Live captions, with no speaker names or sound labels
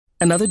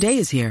Another day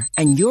is here,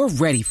 and you're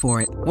ready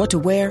for it. What to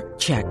wear?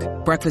 Check.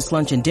 Breakfast,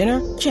 lunch, and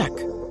dinner? Check.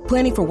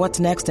 Planning for what's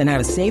next and how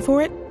to save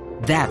for it?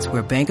 That's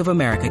where Bank of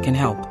America can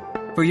help.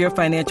 For your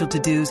financial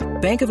to-dos,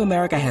 Bank of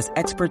America has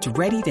experts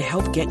ready to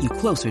help get you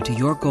closer to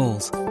your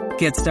goals.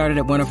 Get started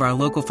at one of our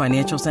local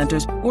financial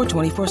centers or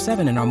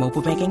 24/7 in our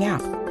mobile banking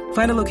app.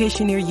 Find a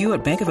location near you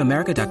at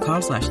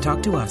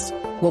bankofamerica.com/talktous.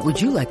 What would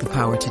you like the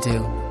power to do?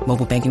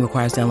 Mobile banking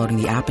requires downloading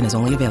the app and is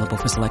only available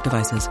for select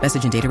devices.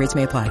 Message and data rates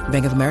may apply.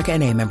 Bank of America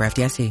N.A., member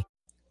FDIC.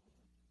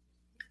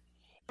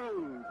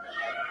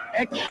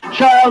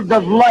 Ex-child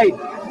of light,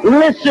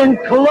 listen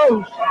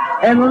close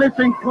and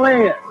listen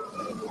clear.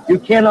 You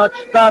cannot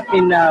stop me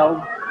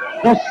now.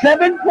 The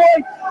 7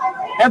 points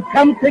have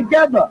come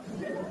together.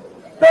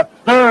 The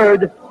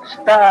third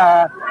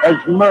star has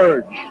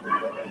merged.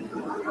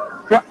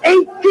 For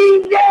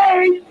 18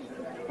 days,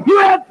 you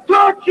have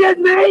tortured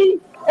me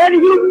and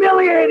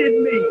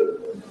humiliated me.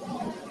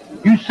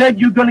 You said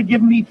you're going to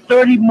give me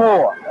 30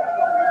 more.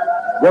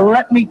 Well,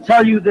 let me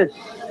tell you this.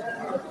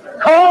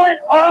 Call it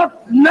off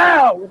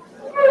now.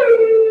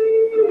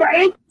 For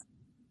 8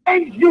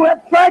 days you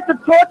have tried to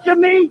torture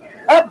me,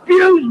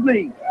 abuse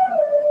me.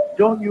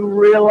 Don't you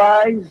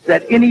realize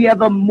that any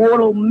other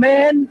mortal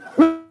man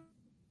will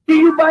see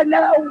you by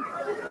now?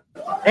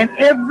 And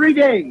every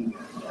day,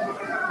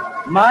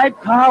 my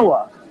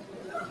power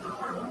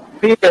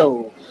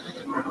feels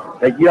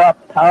that your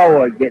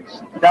power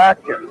gets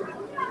darker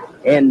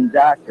and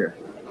darker.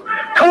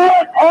 Call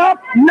it off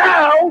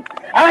now.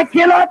 I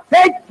cannot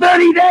take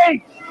 30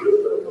 days.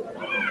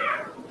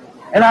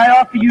 And I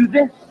offer you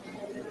this.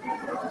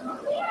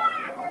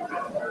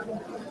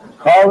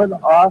 Call it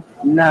off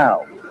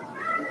now,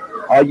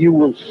 or you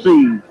will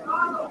see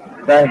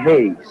the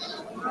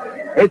haze.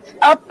 It's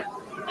up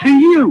to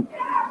you.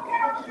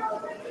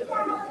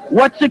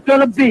 What's it going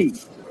to be?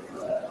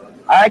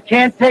 I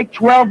can't take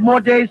 12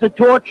 more days of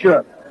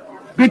torture,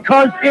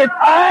 because if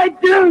I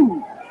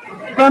do,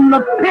 from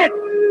the pit,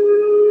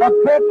 the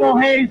purple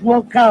haze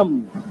will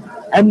come.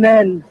 And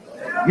then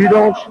you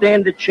don't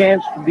stand a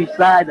chance to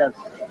beside us,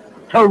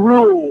 to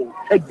rule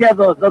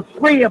together, the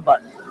three of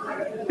us.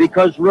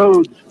 Because,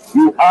 Rhodes,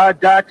 you are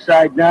dark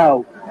side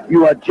now.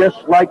 You are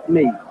just like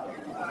me.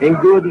 And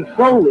Gordon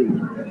Foley,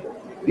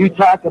 you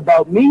talk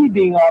about me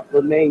being off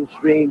the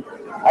mainstream.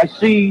 I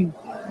see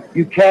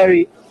you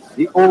carry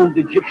the old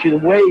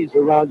Egyptian ways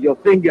around your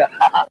finger.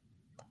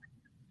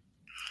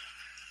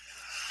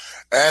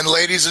 And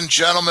ladies and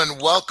gentlemen,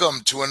 welcome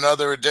to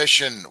another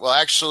edition. Well,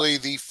 actually,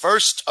 the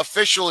first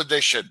official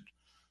edition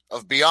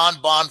of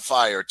Beyond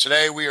Bonfire.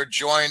 Today, we are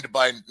joined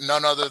by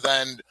none other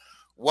than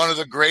one of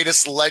the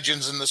greatest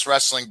legends in this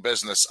wrestling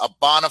business, a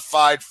bona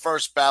fide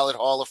first ballot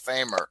Hall of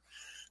Famer,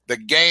 the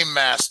Game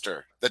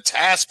Master, the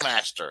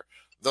Taskmaster,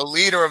 the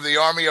leader of the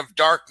Army of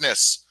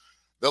Darkness,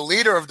 the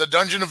leader of the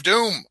Dungeon of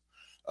Doom,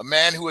 a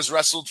man who has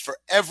wrestled for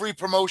every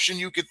promotion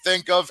you could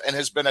think of and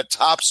has been a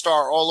top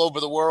star all over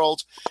the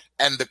world,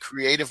 and the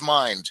creative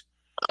mind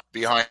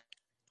behind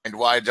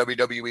why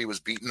WWE was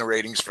beating the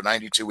ratings for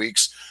 92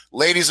 weeks.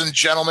 Ladies and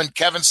gentlemen,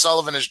 Kevin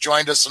Sullivan has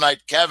joined us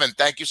tonight. Kevin,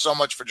 thank you so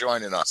much for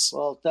joining us.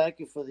 Well, thank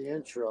you for the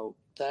intro.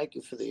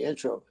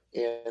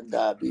 And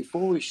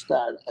before we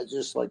start, I'd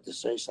just like to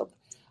say something.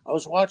 I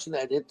was watching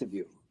that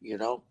interview, you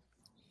know.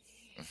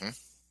 Mm-hmm.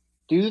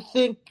 Do you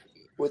think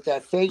with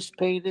that face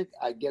painted,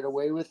 I'd get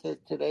away with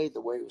it today, the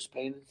way it was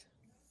painted?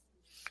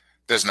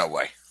 There's no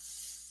way.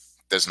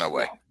 There's no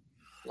way.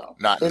 No.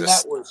 Not and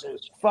this. That was as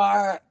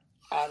far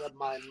out of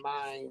my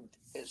mind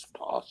as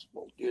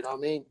possible. Do you know what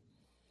I mean?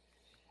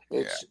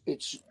 It's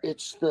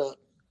the,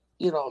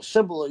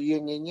 symbol of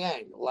yin and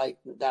yang, light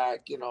and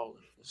dark,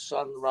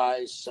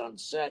 sunrise,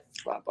 sunset,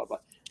 blah, blah, blah.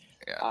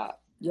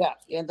 Yeah.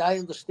 And I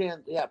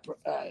understand. Yeah.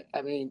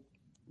 I mean,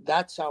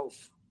 that's how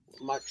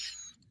much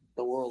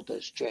the world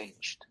has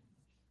changed.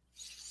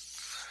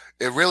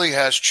 It really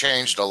has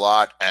changed a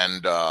lot.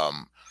 And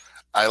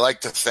I like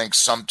to think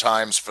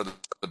sometimes for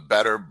the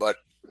better, but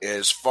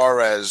as far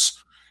as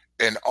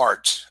in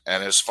art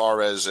and as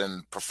far as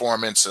in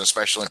performance, and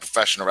especially in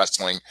professional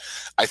wrestling,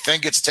 I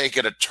think it's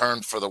taken a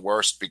turn for the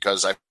worst,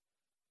 because I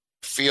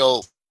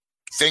feel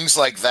things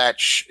like that,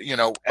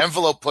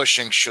 envelope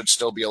pushing should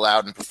still be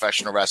allowed in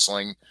professional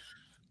wrestling.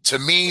 To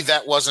me,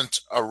 that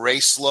wasn't a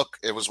race look.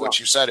 It was what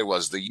you said. It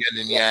was the yin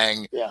and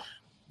yang,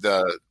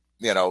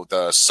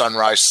 the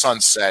sunrise,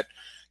 sunset.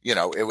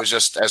 It was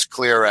just as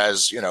clear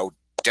as,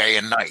 day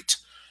and night.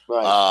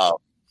 Right.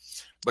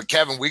 But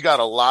Kevin, we got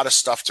a lot of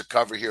stuff to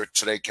cover here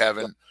today,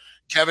 Kevin.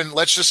 Kevin,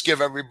 let's just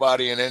give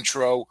everybody an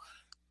intro.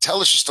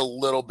 Tell us just a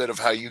little bit of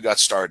how you got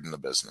started in the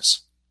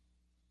business.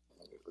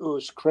 It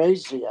was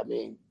crazy. I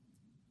mean,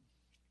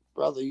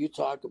 brother, you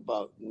talk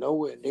about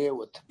nowhere near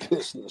what the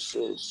business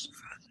is.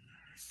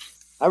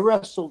 I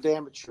wrestled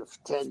amateur for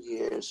 10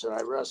 years, and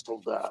I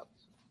wrestled,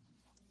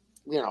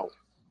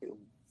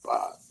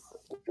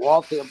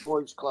 Waltham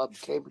Boys Club,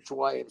 Cambridge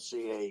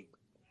YMCA.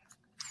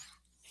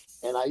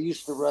 And I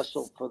used to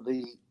wrestle for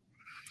the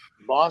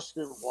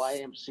Boston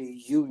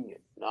YMCA Union,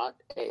 not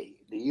the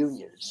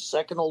Union. It's the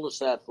second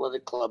oldest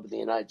athletic club in the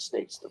United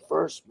States. The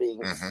first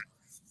being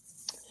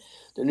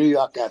the New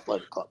York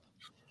Athletic Club.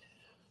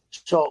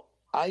 So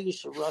I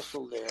used to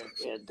wrestle there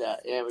and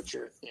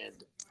amateur,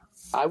 and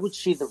I would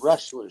see the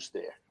wrestlers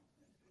there,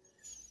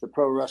 the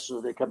pro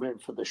wrestlers. They come in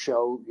for the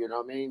show, you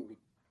know what I mean?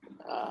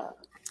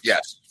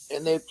 Yes.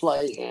 And they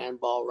play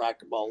handball,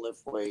 racquetball,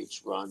 lift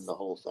weights, run, the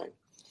whole thing.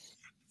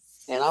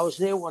 And I was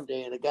there one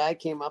day, and a guy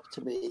came up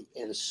to me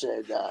and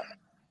said,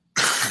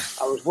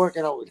 I was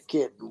working out with a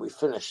kid, and we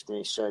finished, and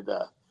he said,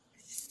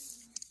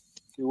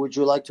 would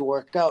you like to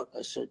work out?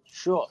 I said,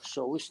 sure.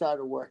 So we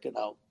started working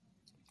out,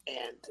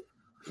 and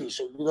he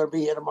said, you're going to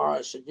be here tomorrow?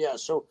 I said, yeah.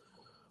 So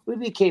we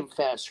became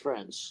fast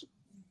friends.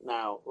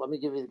 Now, let me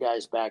give you the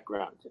guy's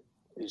background.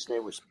 His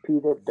name was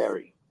Peter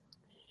Berry.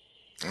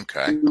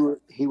 Okay.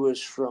 He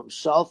was from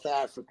South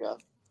Africa.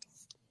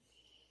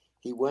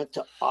 He went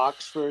to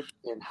Oxford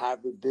and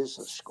Harvard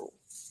Business School.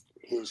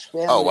 His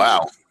family, oh,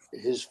 wow.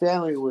 His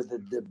family were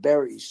the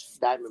Berries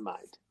diamond mine,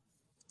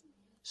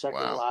 second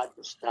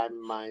largest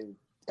diamond mine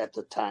at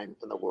the time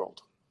in the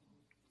world.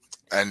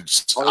 And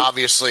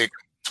obviously,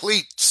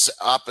 complete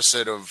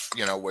opposite of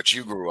what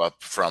you grew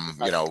up from.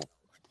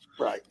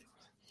 Right.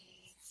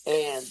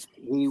 And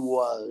he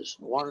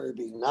wanted to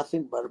be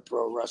nothing but a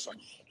pro wrestler.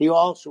 He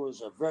also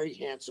was a very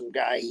handsome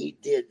guy. He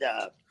did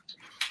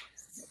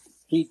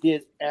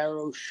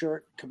Arrow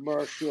shirt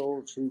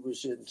commercials. He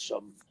was in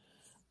some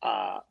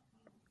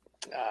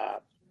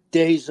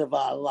Days of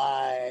Our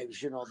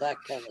Lives, that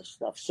kind of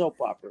stuff, soap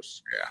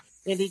operas.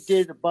 Yeah. And he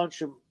did a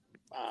bunch of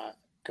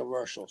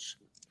commercials.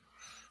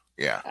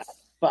 Yeah.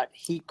 But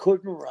he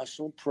couldn't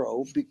wrestle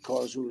pro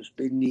because it was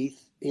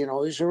beneath, he's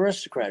an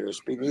aristocrat. It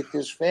was beneath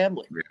his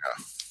family.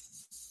 Yeah.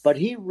 But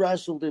he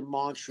wrestled in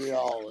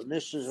Montreal, and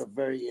this is a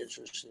very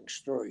interesting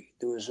story.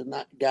 There was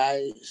a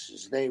guy,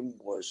 his name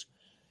was,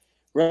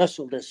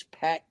 wrestled as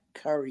Pat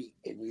Curry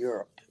in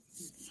Europe.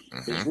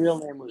 Mm-hmm. His real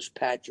name was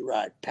Pat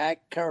Gerard.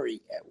 Pat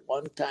Curry, at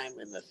one time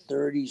in the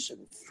 30s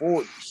and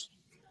 40s,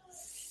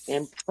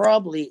 and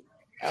probably,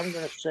 I'm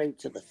going to say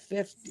to the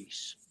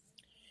 50s,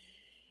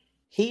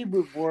 he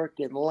would work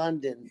in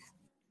London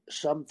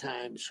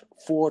sometimes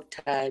 4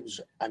 times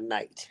a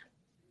night.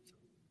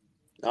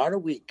 Not a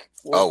week.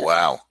 Oh,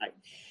 wow.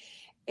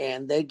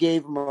 And they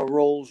gave him a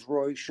Rolls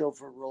Royce,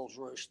 chauffeur Rolls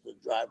Royce, to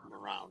drive him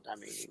around. I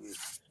mean, he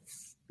was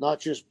not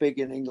just big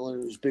in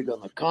England, he was big on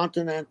the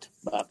continent.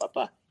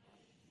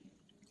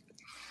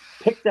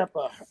 Picked up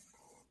a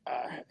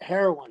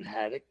heroin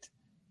addict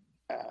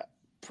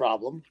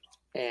problem.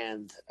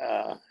 And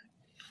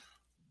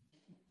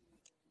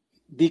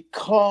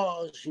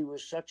because he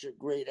was such a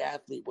great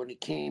athlete, when he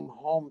came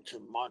home to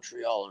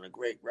Montreal and a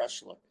great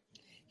wrestler,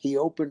 he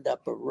opened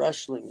up a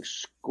wrestling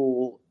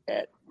school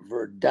at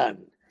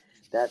Verdun.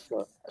 That's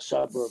a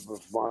suburb of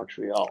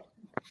Montreal.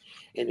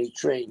 And he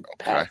trained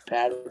Pat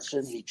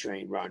Patterson. He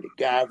trained Ronnie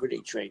Garvin.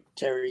 He trained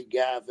Terry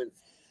Garvin,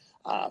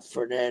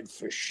 Fernand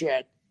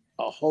Fichette,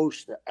 a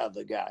host of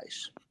other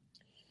guys.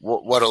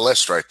 What a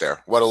list right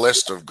there. What a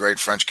list of great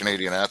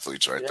French-Canadian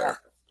athletes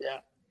there. Yeah.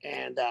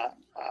 And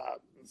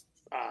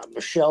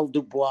Michelle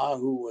Dubois,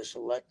 who was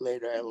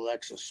later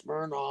Alexis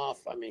Smirnoff.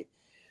 I mean,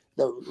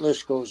 the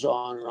list goes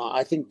on and on.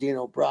 I think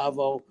Dino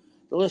Bravo.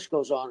 The list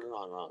goes on and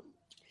on and on.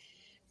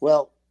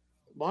 Well,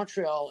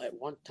 Montreal at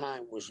one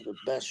time was the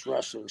best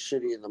wrestling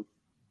city in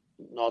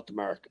North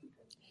America.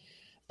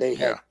 They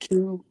had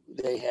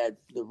they had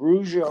the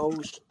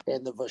Rougeaus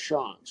and the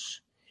Vachons.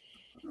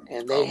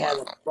 And they had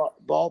a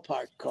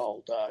ballpark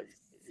called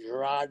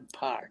Girard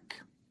Park.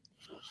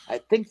 I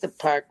think the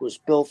park was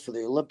built for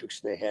the Olympics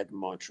they had in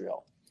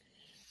Montreal.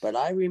 But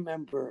I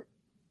remember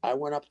I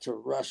went up to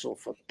wrestle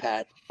for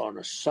Pat on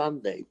a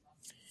Sunday,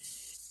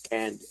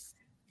 and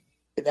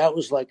that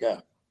was like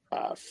a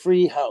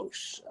free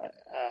house,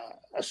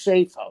 a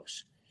safe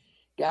house.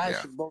 Guys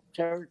from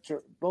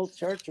both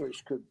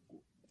territories could,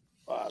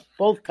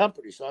 both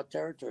companies, not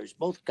territories,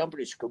 both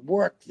companies could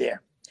work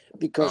there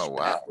because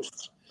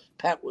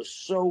Pat was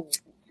so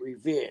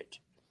revered.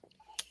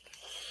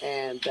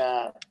 And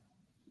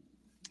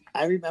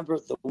I remember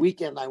the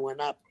weekend I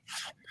went up,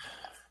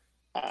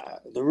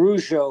 the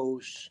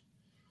Rougeaus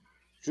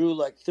drew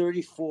like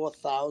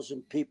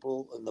 34,000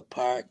 people in the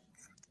park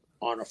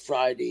on a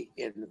Friday,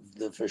 and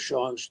the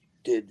Vachons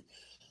did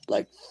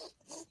like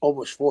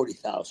almost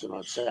 40,000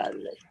 on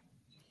Saturday.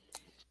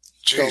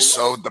 Geez,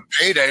 so the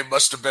payday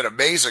must have been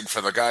amazing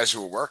for the guys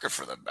who were working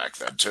for them back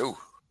then, too.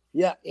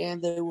 Yeah,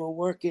 and they were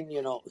working,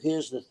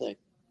 here's the thing.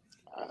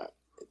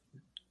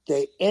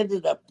 They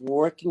ended up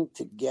working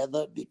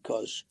together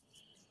because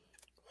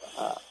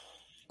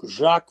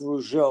Jacques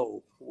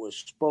Rougeau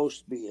was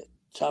supposed to be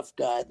a tough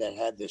guy that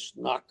had this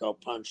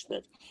knockout punch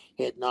that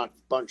had knocked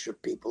a bunch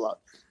of people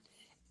out.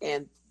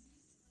 And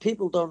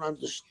people don't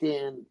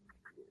understand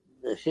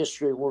the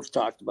history. We've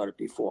talked about it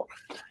before.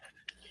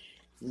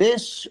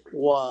 This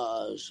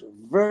was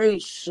very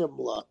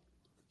similar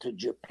to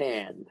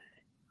Japan,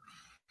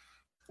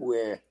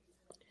 where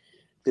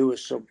there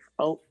was some,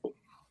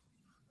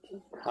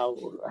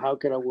 how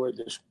can I word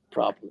this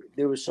properly?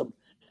 There was some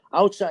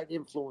outside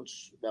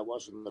influence that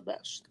wasn't the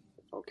best,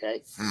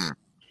 okay?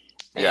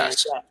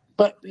 Yes.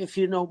 But if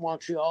you know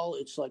Montreal,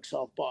 it's like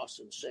South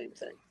Boston, same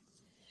thing.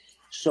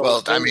 So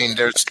Well, I mean,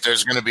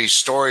 there's going to be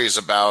stories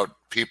about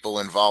people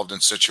involved in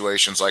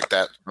situations like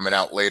that coming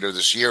out later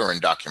this year in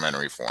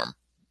documentary form.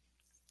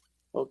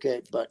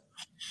 Okay, but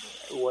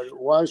what it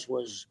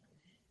was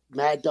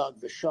Mad Dog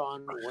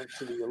Vachon went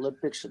to the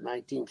Olympics in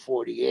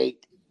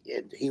 1948,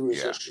 and he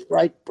was a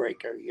strike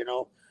breaker, you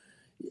know.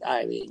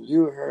 I mean,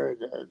 you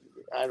heard,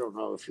 I don't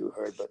know if you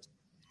heard, but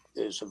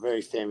there's a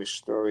very famous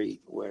story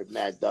where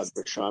Mad Dog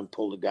Vachon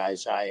pulled a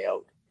guy's eye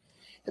out,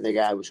 and the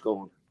guy was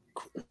going,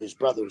 his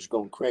brother was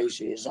going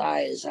crazy. His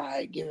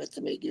eye, give it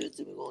to me,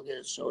 we'll get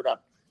it sewed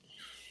up.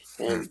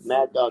 And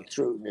Mad Dog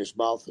threw it in his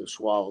mouth and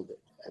swallowed it.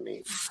 I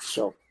mean,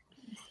 so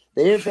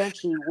they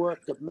eventually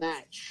worked a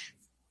match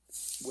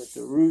with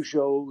the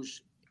Rougeaus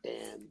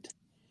and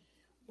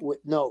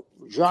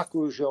Jacques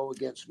Rougeau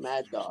against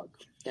Mad Dog.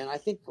 And I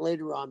think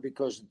later on,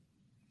 because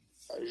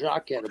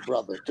Jacques had a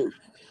brother too,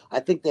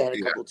 I think they had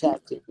a couple of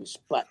tag teams.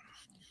 But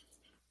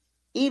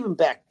even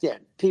back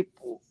then,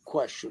 people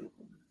questioned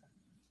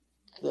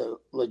the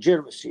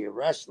legitimacy of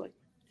wrestling.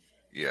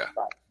 Yeah.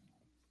 But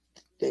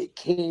they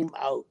came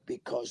out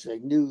because they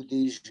knew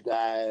these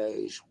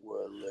guys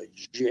were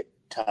legit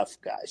tough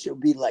guys. It would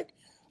be like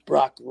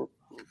Brock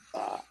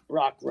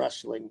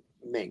wrestling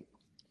Ming.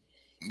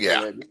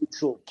 Yeah. In a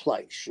neutral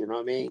place, you know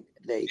what I mean?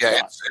 They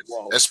thought,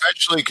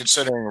 especially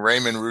considering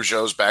Raymond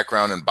Rougeau's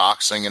background in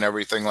boxing and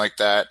everything like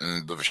that,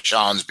 and the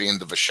Vachons being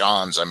the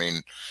Vachons. I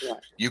mean,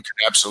 you can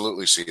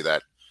absolutely see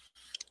that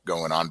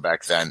going on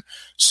back then.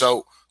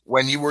 So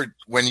when you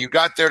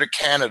got there to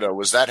Canada,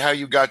 was that how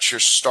you got your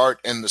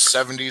start in the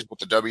 70s with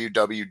the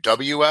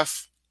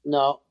WWF?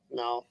 No.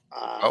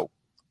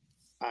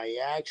 I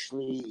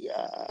actually,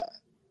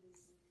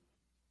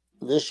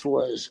 this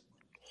was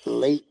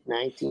late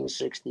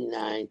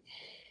 1969,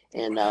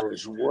 and I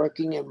was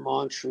working in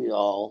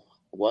Montreal.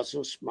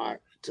 Wasn't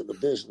smart to the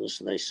business,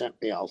 and they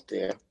sent me out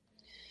there.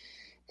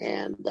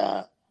 And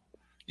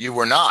you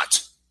were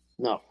not?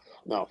 No.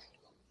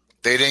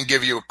 They didn't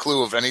give you a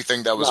clue of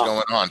anything that was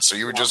going on, so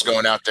you were just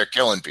going out there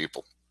killing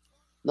people.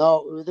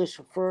 No, this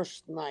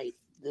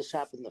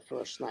happened the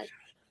first night.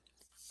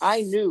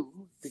 I knew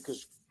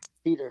because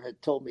Peter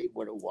had told me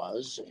what it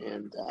was,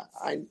 and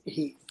I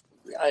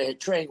had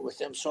trained with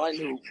him, so I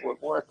knew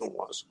what working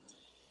was.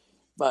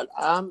 But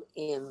I'm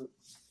in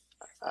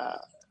the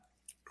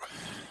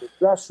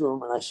dressing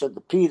room, and I said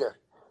to Peter,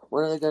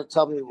 when are they going to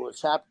tell me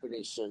what's happening?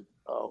 He said,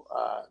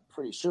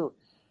 pretty soon.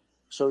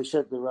 So he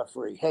said to the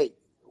referee, hey,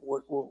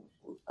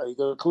 are you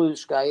going to clue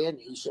this guy in?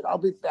 He said, I'll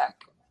be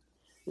back.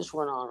 This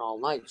went on all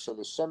night. So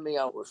they sent me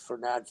out with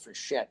Fernand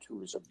Fichette, who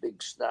was a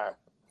big star.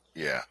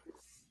 Yeah.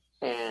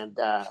 And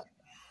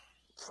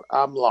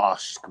I'm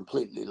lost,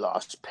 completely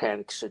lost,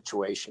 panic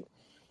situation.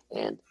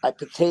 And I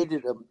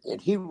potatoed him,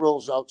 and he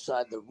rolls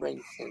outside the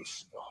ring, and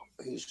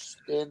he's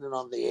standing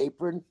on the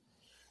apron,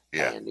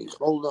 and he's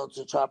holding on to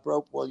the top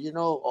rope. Well, you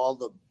know, all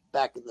the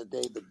back in the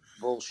day, the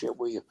bullshit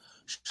where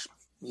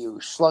you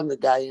slung the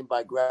guy in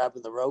by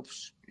grabbing the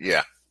ropes.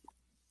 Yeah.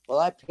 Well,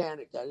 I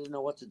panicked. I didn't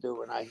know what to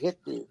do, and I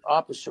hit the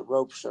opposite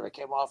ropes, and I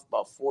came off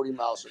about 40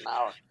 miles an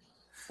hour,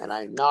 and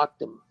I knocked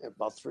him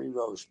about 3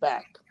 rows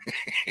back.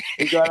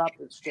 He got up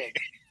and said,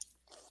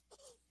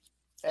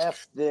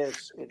 F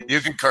this. You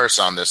can curse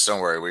on this.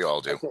 Don't worry. We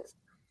all do. Okay.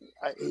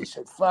 He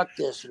said, fuck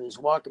this. And he's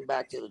walking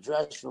back to the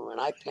dressing room.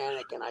 And I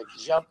panic and I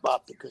jump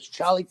up because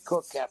Charlie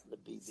Cook happened to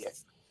be there.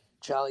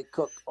 Charlie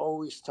Cook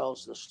always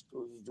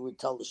would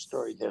tell the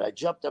story that I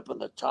jumped up on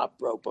the top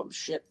rope. I'm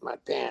shitting my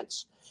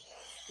pants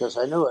because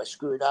I knew I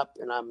screwed up.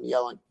 And I'm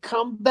yelling,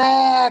 come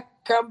back.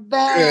 So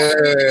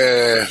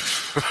now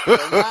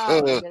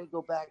I'm going to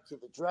go back to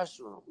the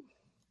dressing room.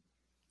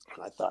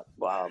 I thought,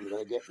 wow, I'm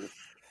going to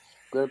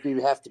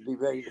have to be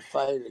ready to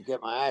fight or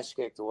get my ass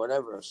kicked or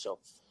whatever. So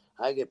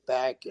I get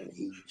back and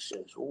he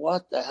says,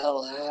 what the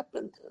hell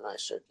happened? And I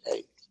said,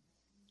 hey,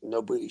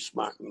 nobody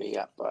smartened me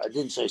up. I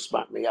didn't say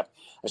smart me up.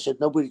 I said,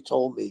 nobody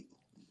told me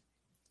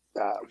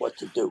what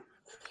to do.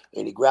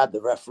 And he grabbed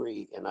the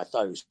referee and I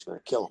thought he was going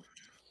to kill him.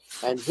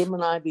 And him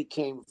and I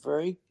became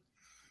very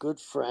good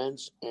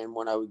friends. And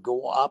when I would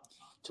go up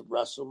to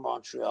wrestle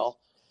Montreal,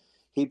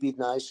 he'd be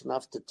nice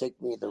enough to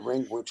take me in the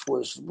ring, which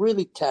was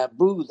really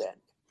taboo then.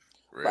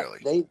 Really?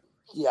 But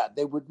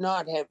they would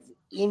not have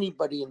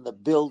anybody in the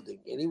building.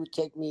 And he would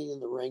take me in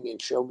the ring and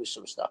show me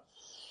some stuff.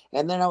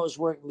 And then I was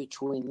working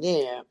between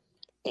there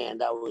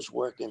and I was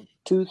working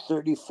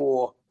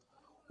 234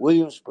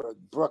 Williamsburg,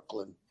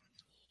 Brooklyn,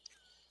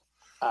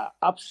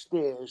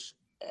 upstairs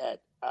at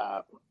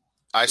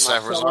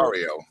Isaac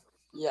Rosario.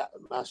 Yeah,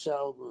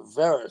 Marcel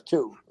Rivera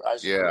too.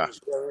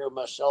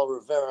 Marcel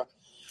Rivera.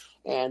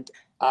 And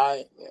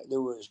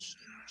there was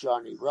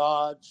Johnny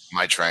Rods.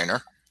 My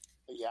trainer.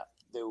 Yeah,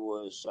 there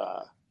was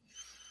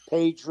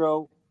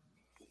Pedro.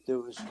 There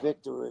was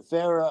Victor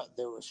Rivera.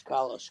 There was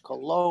Carlos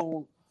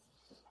Colon,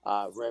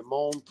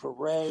 Ramon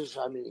Perez.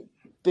 I mean,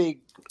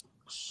 big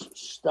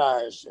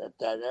stars at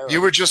that era.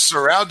 You were just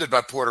surrounded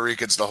by Puerto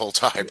Ricans the whole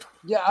time.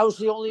 Yeah, I was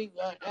the only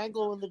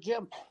Anglo in the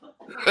gym.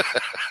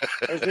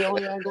 That was the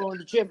only angle in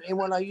the gym. And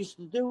what I used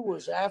to do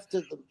was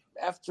after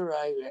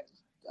I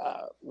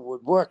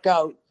would work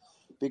out,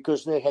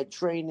 because they had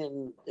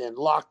training in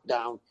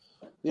lockdown,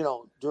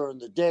 during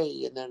the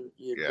day, and then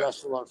you'd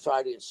wrestle on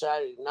Friday and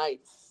Saturday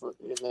night,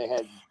 and they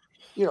had,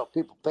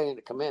 people paying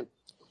to come in.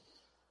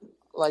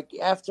 Like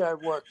after I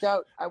worked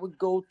out, I would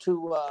go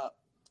to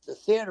the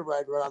theater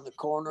right around the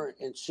corner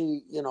and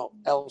see,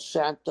 El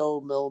Santo,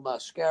 Mil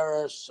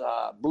Mascaras,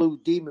 Blue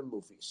Demon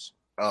movies.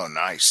 Oh,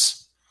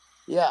 nice.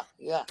 Yeah.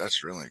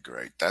 That's really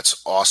great.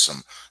 That's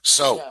awesome.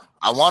 So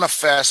I want to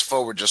fast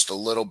forward just a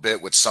little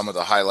bit with some of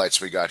the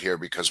highlights we got here,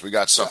 because we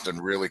got something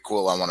really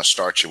cool I want to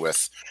start you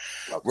with.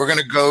 Okay. We're going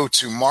to go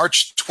to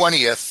March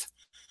 20th,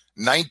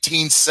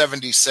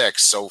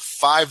 1976. So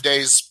 5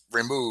 days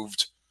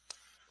removed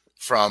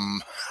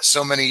from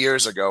so many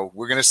years ago.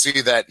 We're going to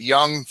see that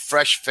young,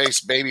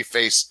 fresh-faced,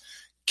 baby-face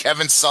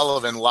Kevin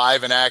Sullivan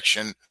live in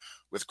action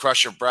with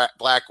Crusher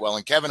Blackwell.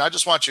 And Kevin, I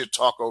just want you to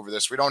talk over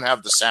this. We don't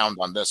have the sound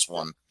on this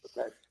one.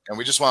 Okay. And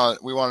we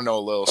want to know a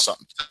little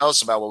something. Tell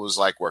us about what it was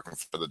like working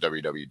for the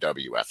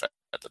WWF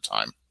at the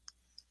time.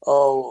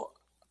 Oh,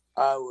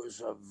 I was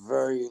a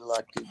very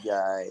lucky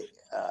guy.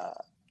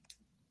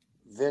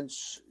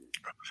 Vince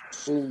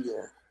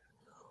Sr.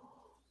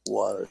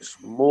 was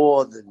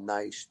more than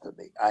nice to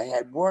me. I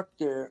had worked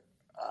there,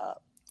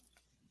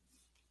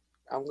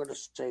 I'm going to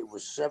say it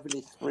was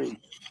 73.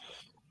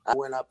 I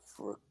went up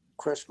for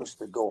Christmas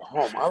to go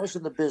home. I was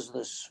in the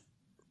business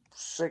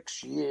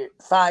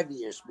 5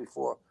 years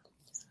before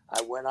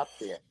I went up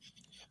there.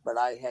 But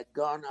I had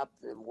gone up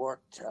and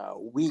worked a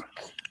week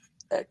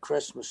at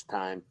Christmas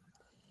time.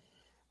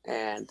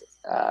 And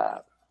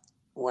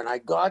when I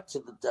got to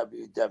the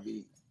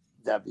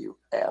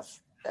WWF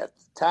at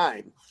the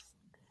time,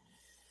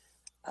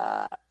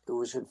 it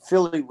was in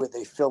Philly where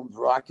they filmed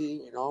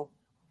Rocky,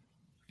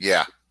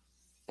 Yeah.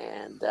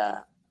 And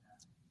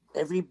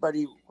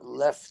everybody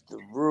left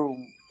the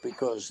room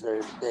because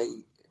the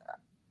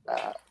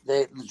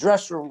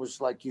dressing room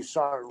was like you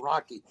saw in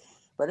Rocky,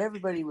 but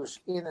everybody was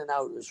in and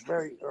out. It was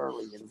very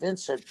early, and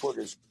Vince had put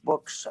his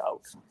books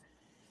out,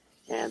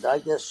 and I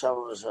guess I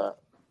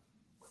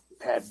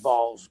had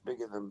balls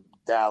bigger than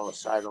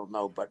Dallas. I don't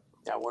know, but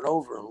I went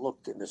over and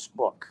looked in this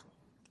book.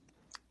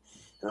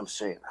 And I'm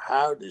saying,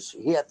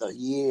 he had the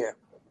year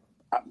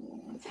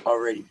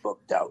already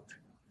booked out.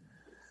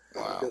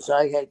 Wow. Because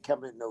I had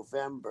come in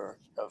November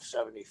of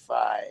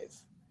 75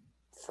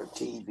 for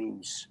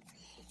TVs,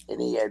 and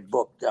he had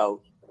booked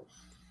out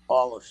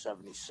all of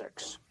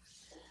 76.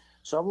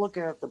 So I'm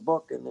looking at the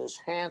book, and there's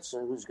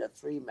Hanson, who's got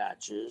 3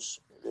 matches.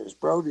 There's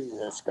Brody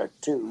that's got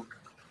 2.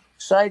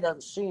 Sight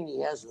unseen,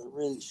 he hasn't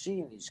really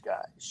seen these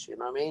guys, you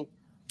know what I mean?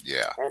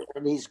 Yeah.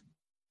 And he's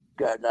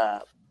got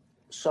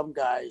some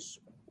guys,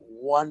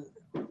 one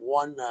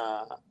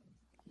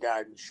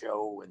garden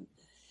show, and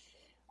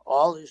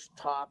all his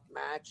top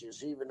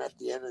matches, even at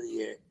the end of the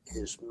year,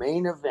 his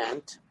main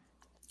event,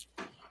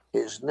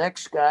 his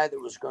next guy that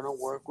was going to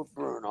work with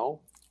Bruno,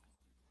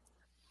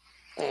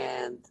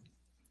 and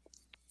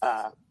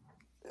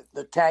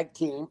the tag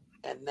team,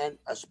 and then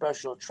a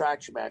special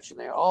attraction match. And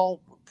they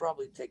all would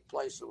probably take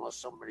place unless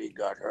somebody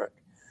got hurt.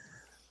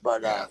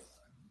 But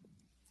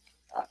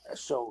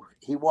so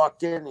he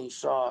walked in, and he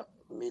saw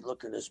me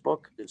look in his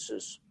book and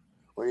says,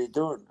 "What are you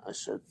doing?" I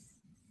said,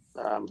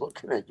 "I'm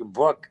looking at your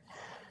book."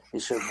 He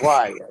said,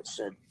 "Why?" I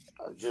said,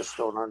 "I just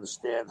don't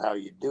understand how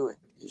you do it."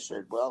 He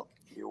said, "Well,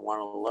 you want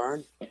to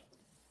learn?"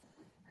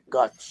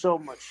 Got so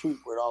much heat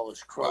with all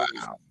his cronies.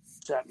 Wow.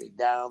 Sat me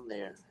down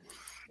there,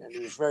 and he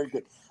was very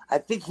good. I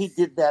think he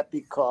did that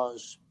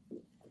because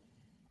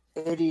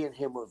Eddie and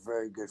him were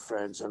very good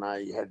friends, and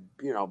I had,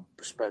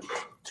 spent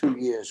 2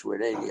 years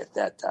with Eddie at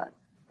that time.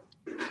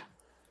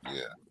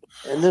 Yeah.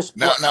 And this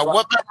now,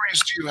 what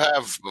memories do you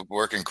have of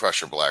working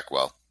Crusher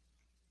Blackwell?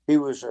 He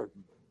was an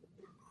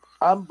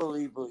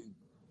unbelievably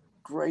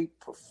great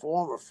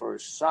performer for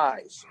his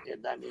size,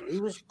 and I mean, he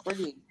was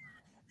pretty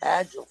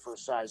agile for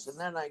his size. And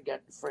then I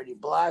got Freddie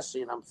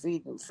Blassie, and I'm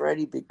feeding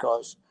Freddie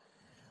because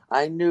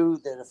I knew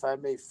that if I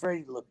made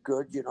Freddie look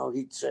good,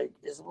 he'd say,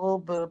 there's a little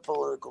bit of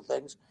political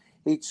things.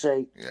 He'd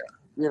say,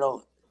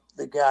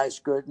 the guy's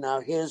good.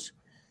 Now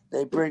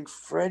they bring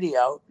Freddie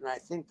out, and I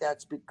think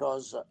that's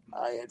because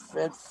I had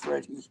fed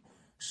Freddie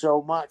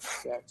so much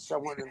that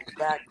someone in the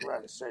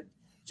background said,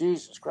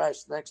 Jesus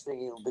Christ, the next thing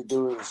he'll be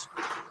doing is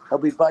he'll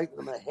be biting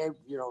him in the head.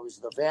 He's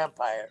the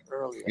vampire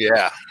earlier.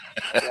 Yeah.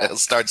 He'll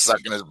start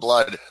sucking his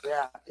blood.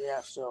 Yeah.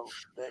 So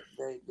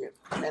they did.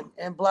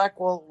 And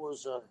Blackwell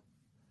was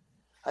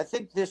I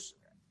think this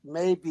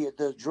may be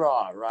the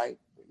draw, right?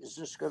 Is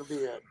this going to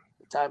be a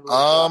time of the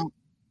draw?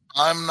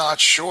 I'm not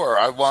sure.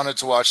 I wanted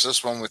to watch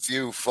this one with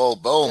you full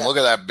boom. Yeah. Look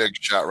at that big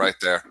shot right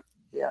there.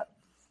 Yeah.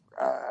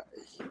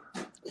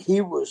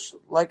 He was,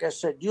 like I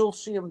said, you'll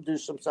see him do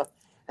some stuff.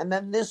 And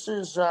then this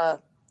is,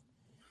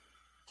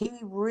 he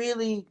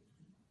really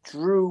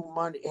drew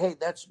money. Hey,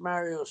 that's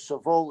Mario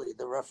Savoli,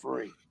 the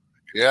referee.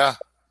 Yeah.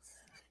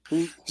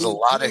 There's a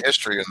lot of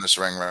history in this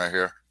ring right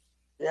here.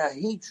 Yeah,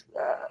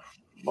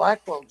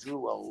 Blackwell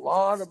drew a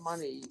lot of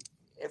money,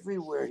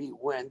 everywhere he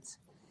went.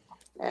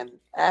 And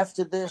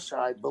after this,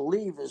 I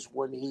believe, is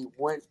when he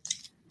went.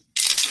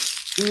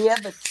 He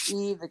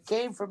either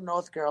came from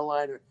North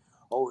Carolina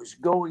or was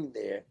going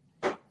there,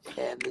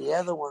 and the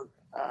other one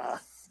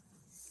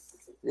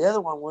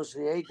was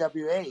the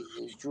AWA.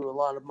 He drew a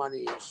lot of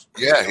money.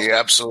 Yeah, he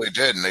absolutely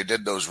did. And they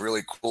did those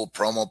really cool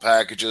promo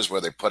packages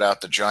where they put out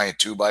the giant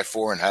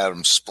 2x4 and had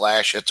him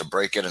splash it to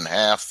break it in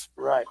half.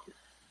 Right.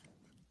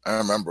 I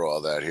remember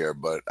all that here,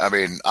 but I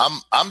mean,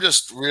 I'm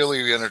just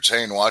really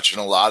entertained watching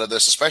a lot of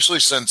this, especially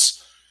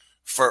since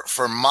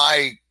for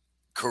my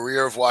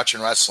career of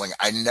watching wrestling,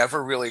 I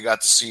never really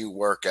got to see you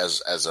work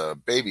as a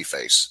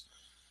babyface.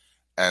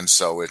 And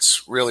so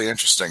it's really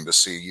interesting to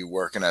see you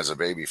working as a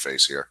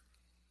babyface here.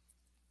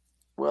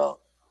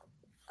 Well,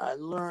 I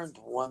learned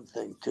one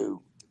thing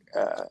too,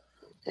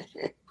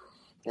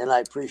 and I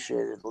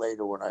appreciated it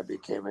later when I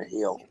became a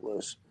heel,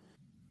 was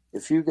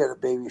if you get a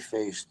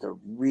babyface to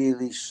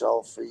really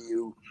sell for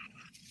you,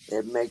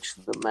 it makes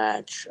the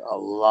match a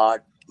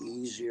lot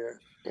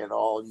easier, and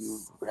all you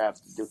have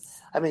to do.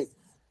 I mean,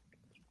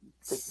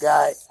 the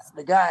guy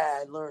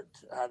I learned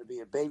how to be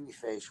a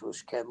babyface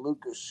was Ken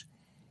Lucas.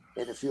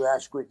 And if you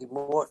ask Ricky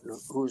Morton,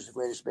 who's the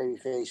greatest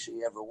babyface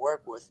he ever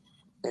worked with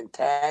and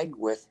tagged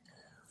with,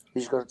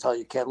 he's going to tell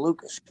you Ken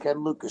Lucas.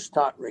 Ken Lucas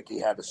taught Ricky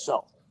how to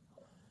sell.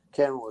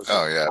 Ken was.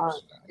 Oh, yeah.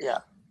 Yeah.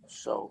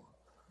 So,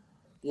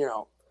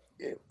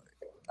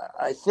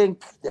 I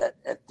think that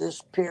at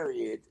this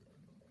period,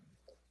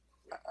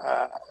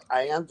 I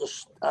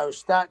was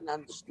starting to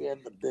understand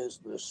the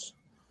business,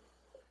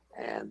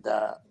 and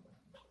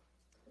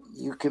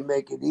you can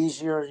make it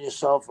easier on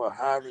yourself or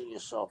harder on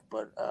yourself.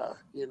 But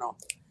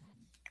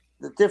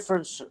the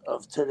difference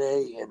of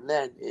today and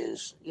then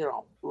is,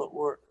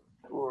 we're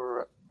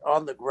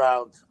on the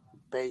ground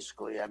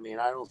basically. I mean,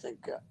 I don't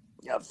think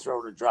I've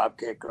thrown a drop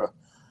kick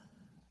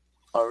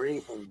or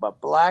anything,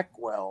 but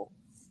Blackwell,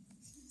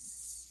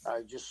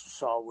 I just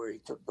saw where he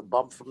took the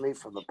bump from me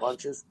from the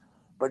punches,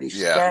 but he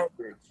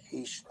staggered.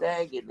 He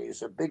staggered. He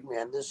was a big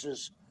man. This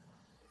is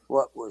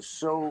what was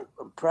so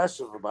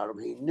impressive about him.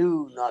 He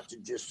knew not to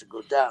just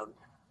go down.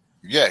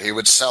 Yeah, he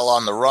would sell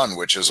on the run,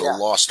 which is a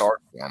lost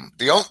art for him.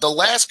 The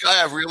last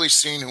guy I've really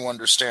seen who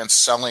understands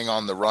selling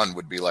on the run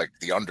would be like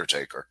The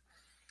Undertaker.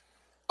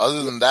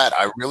 Other than that,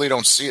 I really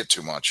don't see it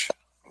too much.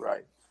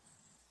 Right.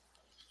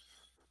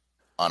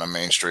 On a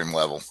mainstream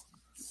level.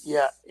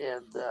 Yeah,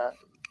 and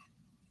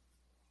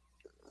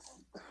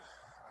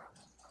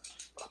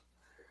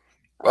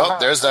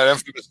there's that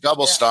infamous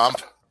double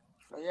stomp.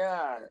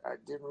 Yeah, I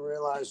didn't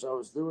realize I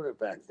was doing it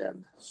back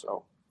then.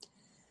 So,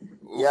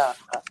 yeah.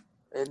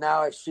 And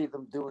now I see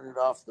them doing it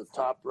off the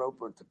top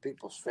rope into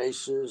people's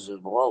faces.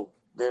 And, whoa,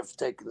 they've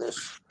taken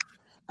this.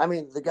 I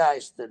mean, the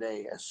guys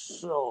today are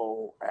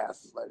so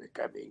athletic.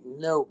 I mean,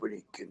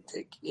 nobody can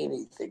take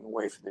anything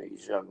away from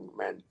these young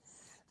men.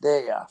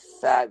 They are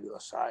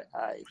fabulous.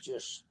 I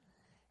just,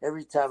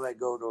 every time I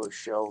go to a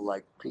show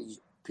like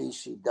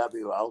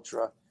PCW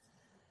Ultra,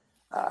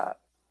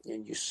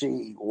 and you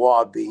see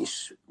War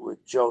Beast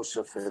with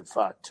Joseph and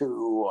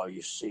Fatu, or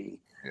you see,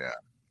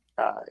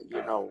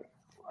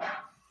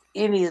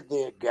 any of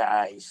their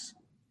guys,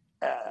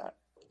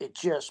 it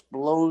just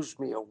blows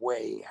me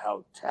away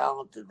how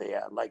talented they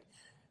are. Like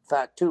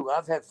Fatu,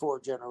 I've had 4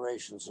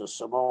 generations of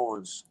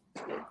Samoans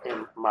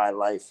in my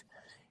life,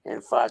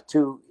 and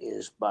Fatu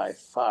is by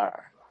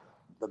far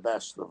the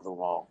best of them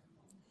all.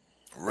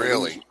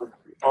 Really?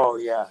 Oh,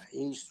 yeah.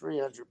 He's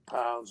 300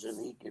 pounds, and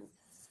he can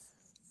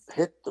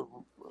hit the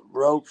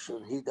ropes,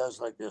 and he does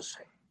like this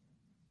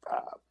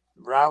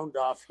round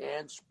off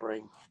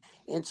handspring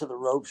into the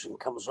ropes and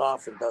comes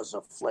off and does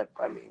a flip.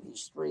 I mean,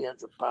 he's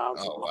 300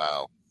 pounds. Oh,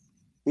 wow.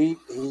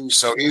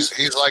 So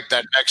he's like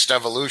that next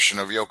evolution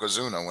of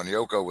Yokozuna when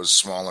Yoko was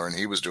smaller and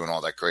he was doing all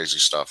that crazy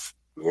stuff.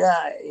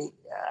 Yeah,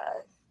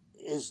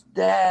 his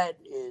dad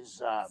is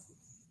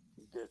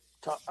the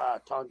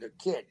Tonga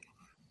Kid.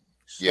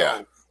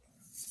 So,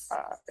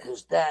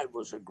 his dad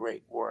was a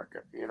great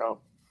worker,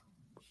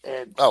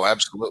 And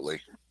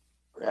absolutely.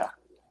 Yeah.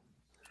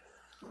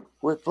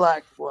 With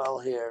Blackwell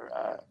here,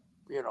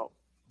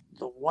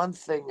 the one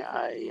thing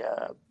I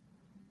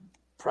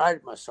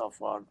prided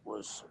myself on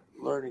was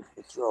learning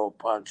to throw a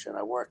punch, and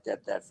I worked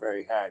at that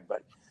very hard.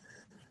 But,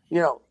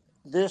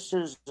 this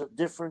is a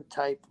different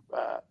type.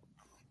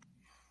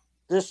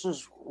 This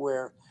is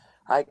where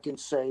I can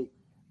say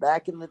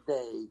back in the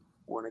day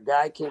when a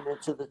guy came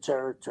into the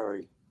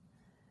territory,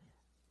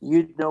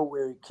 you'd know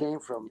where he came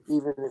from,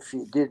 even if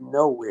you didn't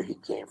know where he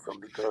came from,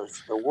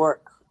 because the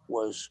work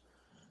was,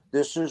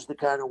 this is the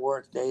kind of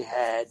work they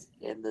had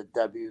in the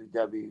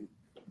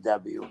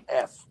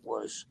WWF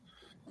was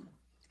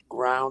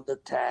ground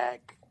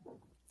attack,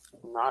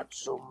 not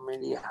so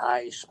many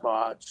high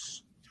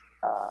spots.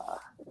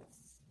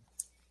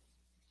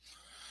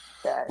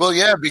 Well,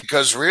 yeah,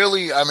 because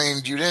really, I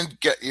mean, you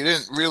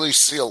didn't really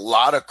see a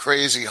lot of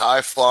crazy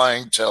high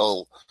flying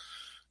till,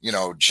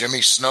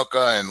 Jimmy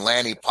Snuka and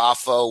Lanny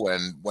Poffo,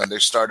 and when they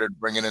started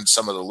bringing in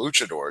some of the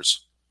luchadors.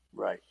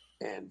 Right.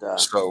 And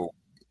so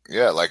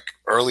Yeah, like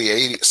early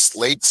 80s,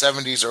 late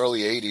 70s,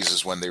 early 80s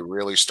is when they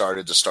really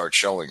started to start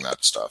showing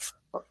that stuff.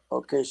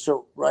 Okay,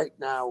 so right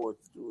now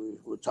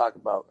we're talking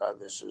about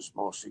this is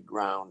mostly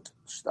ground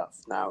stuff.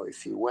 Now,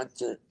 if you went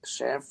to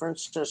San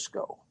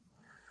Francisco,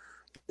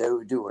 they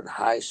were doing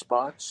high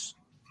spots.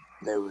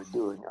 They were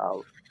doing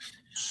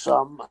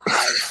some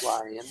high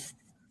flying.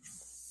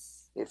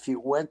 If you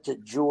went to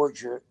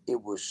Georgia,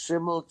 it was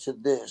similar to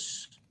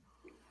this,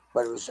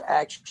 but it was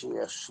actually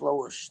a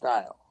slower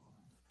style.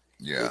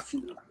 Yeah.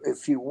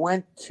 If you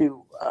went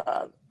to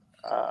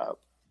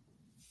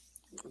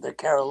the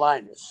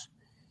Carolinas,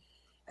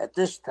 at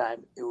this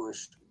time it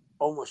was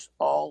almost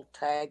all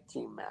tag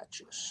team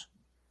matches.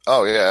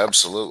 Oh, yeah, Yeah,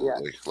 absolutely.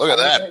 Look I at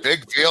mean, that.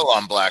 Big deal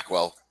on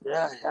Blackwell.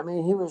 yeah, I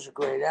mean, he was a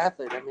great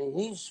athlete. I mean,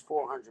 he's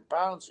 400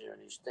 pounds here,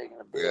 and he's taking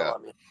a Yeah. bill. I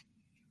mean,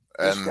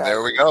 this And guy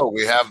there we was. go.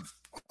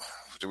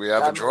 Do we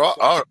have a I mean, draw?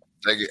 Oh,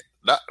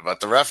 no, but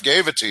the ref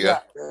gave it to you.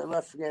 yeah, the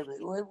ref gave me,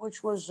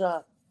 which was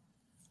uh,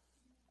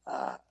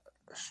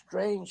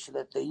 strange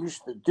that they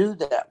used to do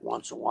that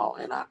once in a while,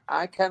 and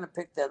I kind of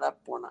picked that up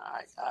when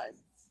I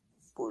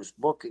was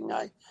booking.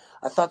 I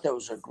thought that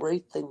was a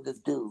great thing to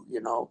do,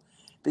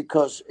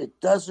 because it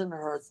doesn't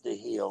hurt the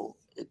heel.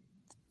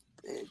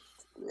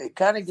 It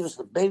kind of gives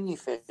the baby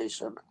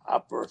face an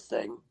upper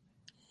thing.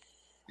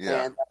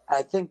 Yeah. And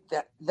I think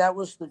that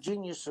was the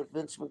genius of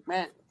Vince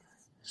McMahon,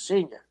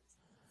 Sr.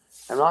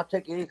 And not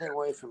taking anything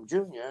away from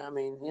Junior. I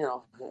mean, he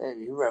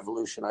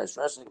revolutionized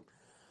wrestling.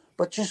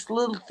 But just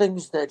little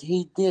things that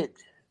he did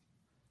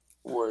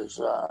was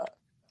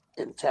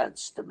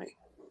intense to me.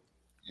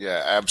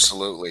 Yeah,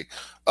 absolutely.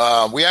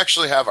 We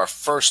actually have our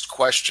first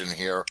question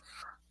here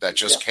that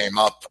just came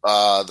up.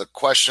 The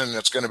question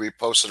that's going to be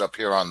posted up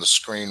here on the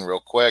screen real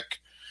quick.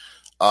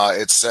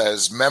 It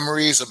says,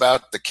 memories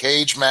about the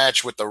cage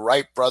match with the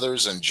Wright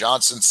brothers in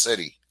Johnson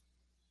City.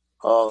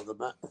 Oh,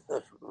 the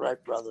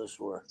Wright brothers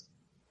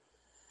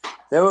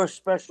they were a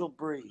special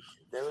breed.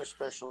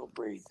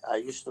 I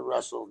used to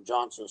wrestle in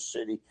Johnson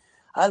City.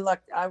 I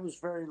was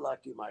very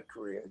lucky in my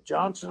career.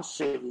 Johnson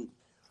City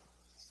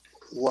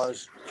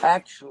was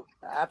actually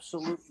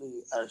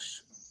absolutely a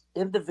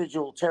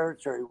individual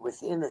territory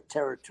within a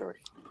territory.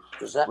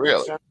 Does that make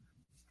Really? sense?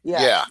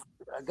 Yeah. Yeah.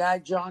 A guy,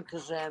 John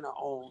Kazana,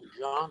 owned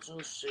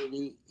Johnson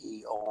City.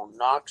 He owned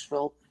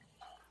Knoxville.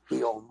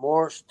 He owned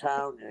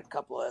Morristown and a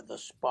couple of other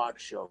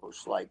spot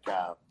shows like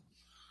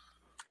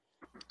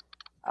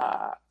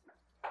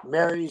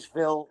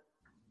Marysville,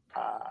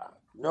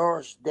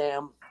 Norris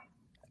Dam,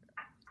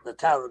 the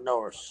town of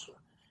Norris.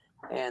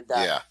 And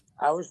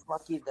I was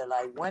lucky that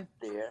I went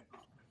there,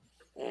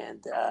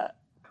 and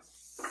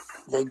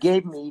they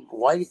gave me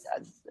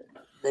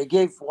They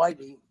gave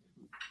Whitey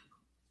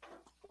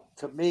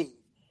to me,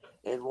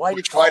 and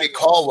Whitey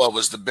Caldwell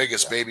was the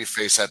biggest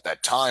babyface at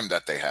that time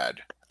that they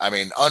had. I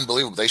mean,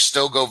 unbelievable. They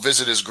still go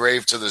visit his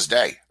grave to this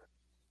day.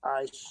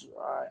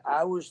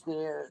 I was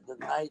there the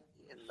night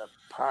in the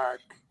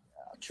park,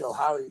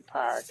 Chilhowie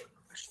Park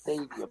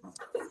Stadium,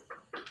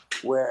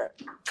 where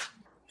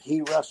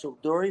he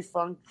wrestled Dory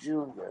Funk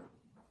Jr.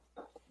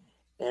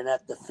 And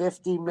at the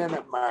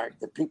 50-minute mark,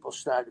 the people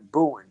started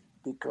booing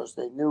because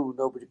they knew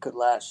nobody could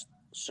last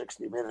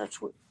 60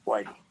 minutes with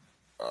Whitey.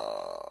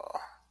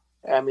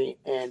 I mean,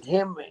 and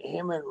him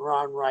and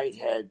Ron Wright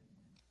had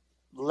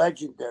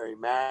legendary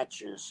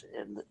matches,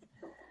 and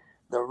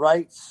the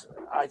Wrights,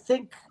 I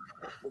think,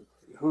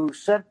 who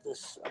sent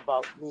this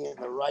about me and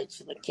the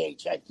Wrights in the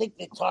cage, I think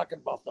they're talking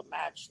about the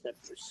match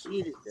that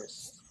preceded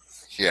this.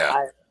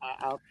 Yeah.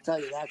 I'll tell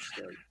you that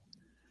story.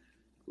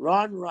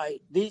 Ron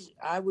Wright,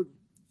 I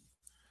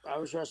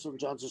was wrestling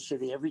Johnson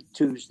City every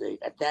Tuesday.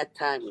 At that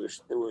time,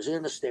 it was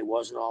interstate,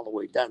 wasn't all the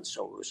way done,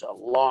 so it was a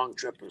long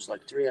trip. It was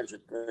like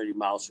 330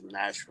 miles from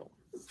Nashville.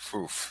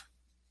 Oof.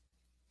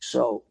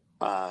 So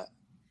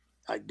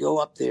I'd go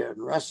up there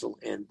and wrestle,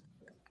 and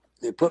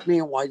they put me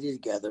and Whitey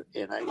together,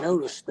 and I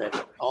noticed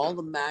that all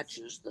the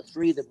matches, the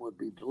three of them would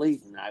be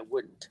bleeding. I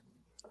wouldn't.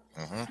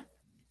 Mm-hmm.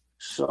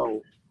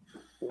 So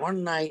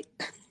one night,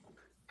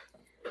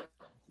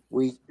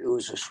 it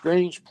was a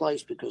strange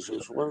place because it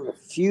was one of the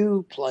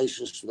few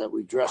places that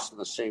we dressed in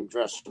the same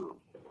dressing room.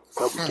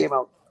 But we came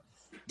out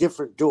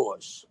different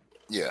doors.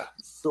 Yeah.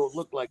 So it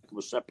looked like it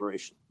was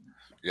separation.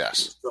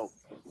 Yes. So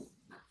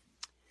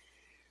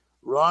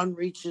Ron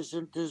reaches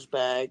into his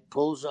bag,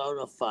 pulls out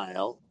a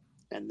file,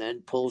 and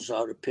then pulls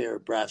out a pair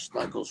of brass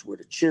knuckles with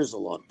a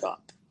chisel on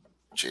top.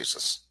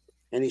 Jesus.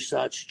 And he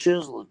starts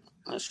chiseling.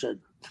 I said,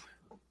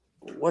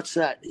 "What's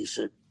that?" He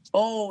said,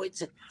 "Oh,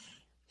 it's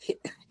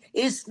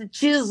the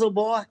chisel,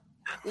 boy.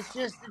 It's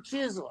just the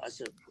chisel." I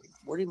said,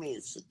 "What do you mean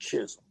it's the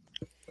chisel?"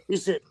 He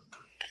said,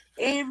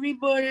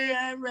 "Everybody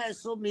I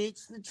wrestle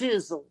meets the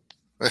chisel."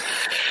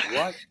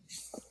 What?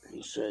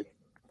 He said,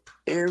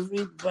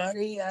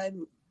 "Everybody I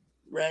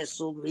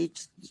wrestle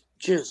meets the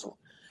chisel."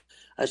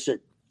 I said,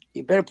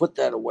 "You better put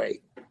that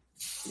away.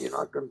 You're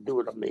not going to do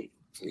it on me."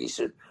 He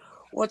said,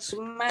 "What's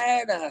the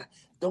matter?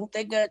 Don't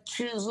they got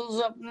chisels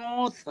up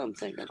north?" I'm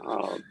thinking,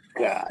 oh,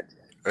 God.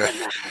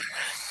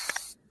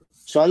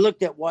 So I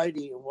looked at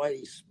Whitey, and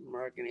Whitey's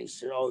smirking. He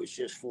said, "Oh, he's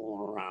just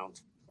fooling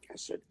around." I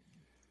said,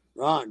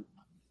 "Ron,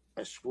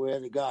 I swear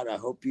to God, I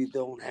hope you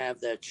don't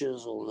have that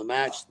chisel in the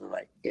match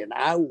tonight." And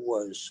I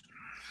was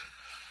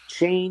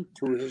chained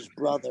to his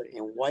brother,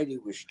 and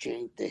Whitey was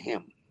chained to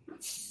him.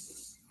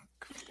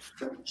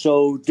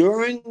 So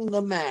during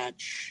the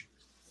match,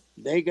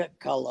 they got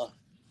color.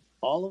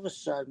 All of a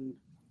sudden,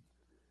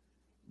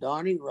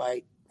 Donnie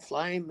Wright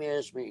flying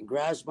mares me and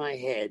grabs my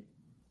head,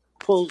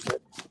 pulls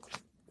it.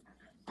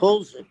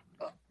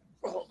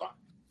 Hold on.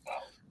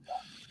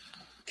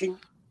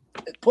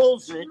 It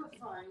pulls it,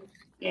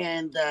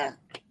 and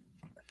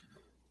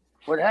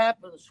what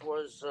happens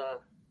was,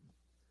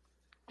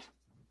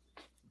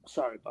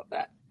 sorry about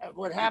that.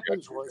 What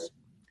happens was,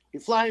 he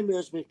flying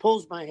mirrors me,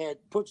 pulls my head,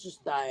 puts his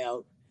thigh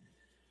out.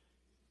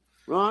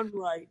 Ron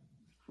Wright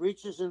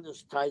reaches in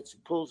his tights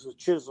and pulls the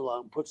chisel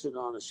out and puts it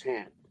on his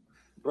hand.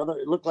 Brother,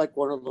 it looked like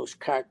one of those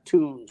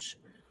cartoons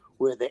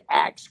where the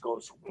axe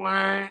goes,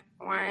 wah,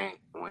 wah,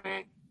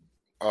 wah.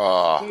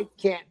 He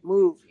can't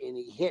move, and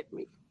he hit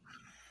me.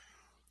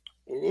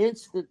 And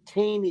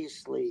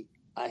instantaneously,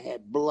 I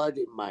had blood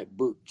in my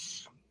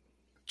boots.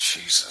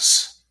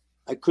 Jesus.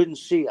 I couldn't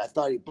see. I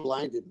thought he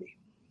blinded me.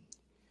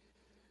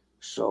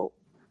 So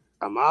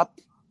I'm up,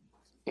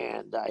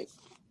 and I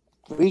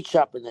reach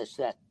up, and it's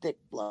that thick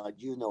blood.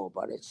 You know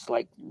about it. It's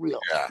like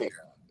real thick.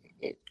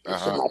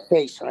 It's in my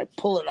face, and I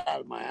pull it out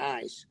of my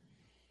eyes,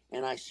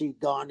 and I see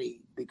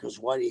Donnie, because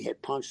Whitey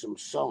had punched him,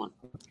 sullen.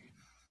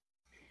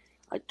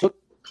 I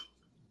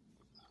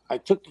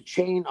took the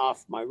chain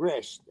off my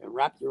wrist and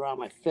wrapped it around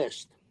my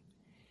fist.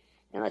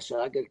 And I said,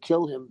 I got to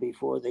kill him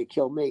before they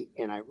kill me.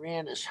 And I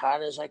ran as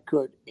hard as I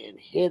could and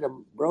hit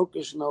him, broke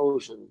his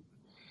nose, and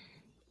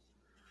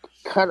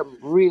cut him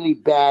really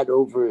bad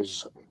over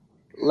his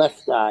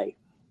left eye.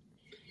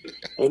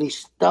 And he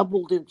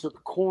stumbled into the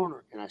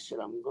corner. And I said,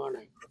 I'm going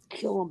to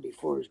kill him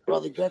before his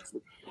brother gets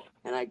me.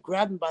 And I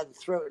grabbed him by the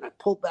throat, and I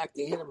pulled back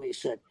to hit him. And he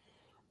said,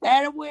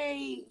 that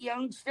away,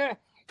 youngster.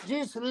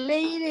 Just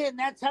lay it in.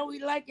 That's how we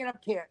like it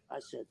up here.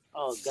 I said,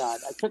 oh, God.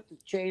 I took the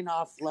chain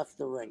off, left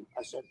the ring.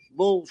 I said,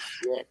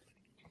 bullshit.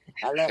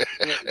 I left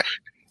the ring.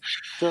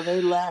 So they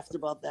laughed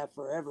about that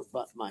forever,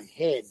 but my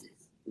head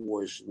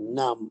was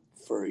numb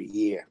for a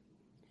year.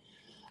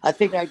 I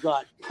think I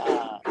got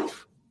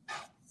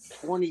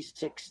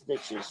 26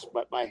 stitches,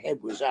 but my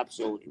head was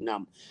absolutely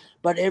numb.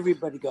 But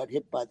everybody got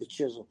hit by the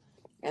chisel.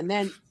 And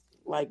then,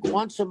 like,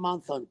 once a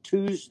month on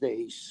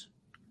Tuesdays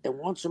and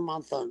once a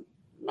month on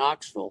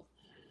Knoxville,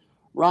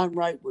 Ron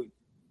Wright would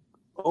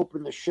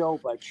open the show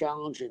by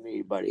challenging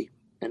anybody,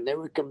 and they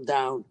would come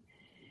down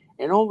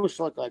and almost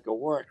look like a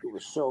work. It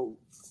was so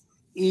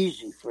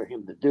easy for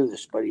him to do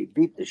this, but he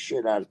beat the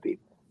shit out of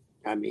people.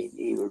 I mean,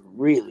 he would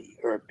really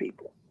hurt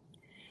people.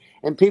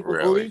 And people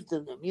believed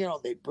in him. You know,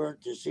 they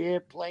burnt his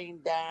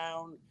airplane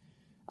down.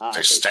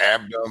 They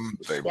stabbed him.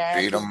 They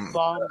beat him.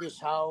 Bombed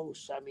his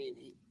house. I mean,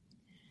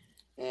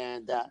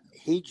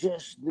 he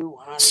just knew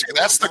how to. See,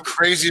 that's the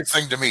craziest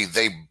thing to me.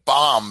 They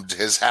bombed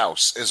his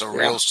house is a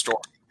real story.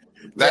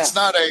 That's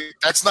not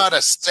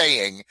a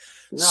saying.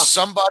 No.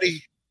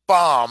 Somebody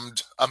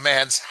bombed a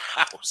man's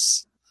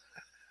house.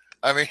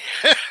 I mean,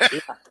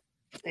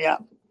 yeah.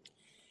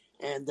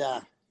 And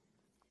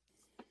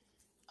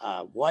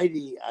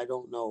Whitey, I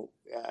don't know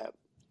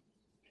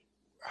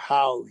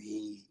how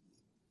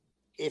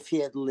if he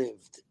had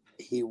lived,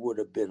 he would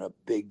have been a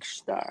big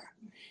star.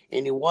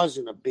 And he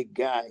wasn't a big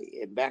guy.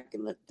 And back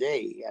in the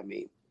day, I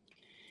mean,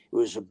 it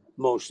was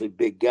mostly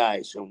big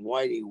guys. And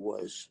Whitey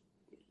was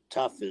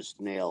tough as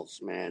nails,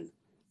 man.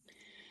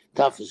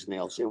 Tough as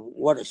nails. And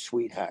what a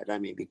sweetheart. I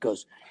mean,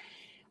 because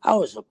I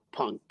was a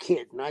punk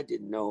kid, and I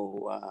didn't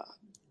know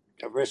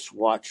a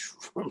wristwatch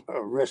from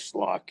a wrist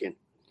lock.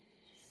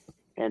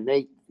 And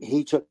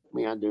he took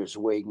me under his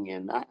wing,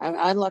 and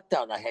I lucked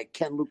out. I had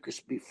Ken Lucas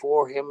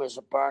before him as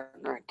a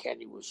partner, and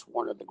Kenny was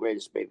one of the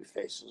greatest baby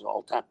faces of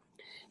all time.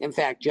 In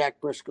fact, Jack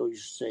Briscoe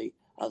used to say,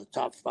 the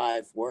top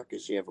 5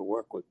 workers he ever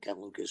worked with, Ken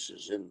Lucas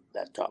is in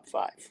that top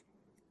 5.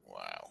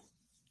 Wow.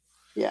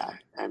 Yeah,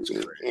 I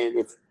mean,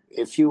 and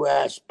if you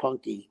ask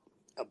Punky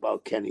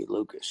about Kenny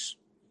Lucas,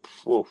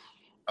 oof.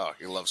 Oh,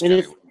 he loves Kenny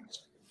Lucas.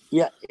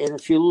 Yeah, and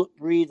if you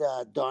read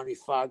Donnie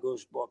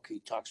Fargo's book,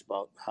 he talks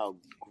about how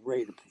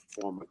great a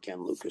performer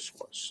Ken Lucas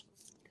was.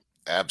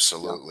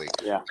 Absolutely.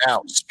 Yeah.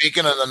 Now,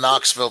 speaking of the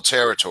Knoxville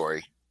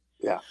territory,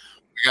 we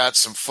got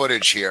some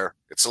footage here.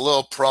 It's a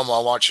little promo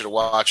I want you to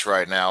watch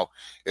right now.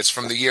 It's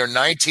from the year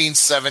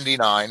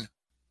 1979.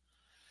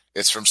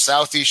 It's from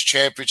Southeast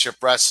Championship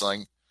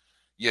Wrestling.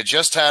 You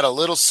just had a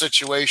little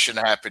situation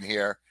happen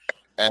here,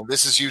 and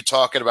this is you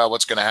talking about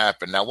what's going to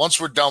happen. Now,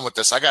 once we're done with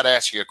this, I got to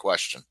ask you a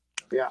question.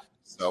 Yeah.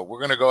 So we're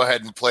going to go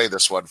ahead and play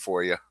this one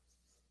for you.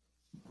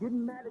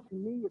 Didn't matter to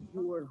me if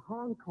you were in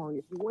Hong Kong,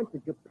 if you went to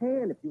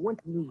Japan, if you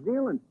went to New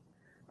Zealand.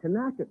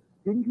 Tanaka,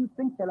 didn't you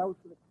think that I was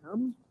going to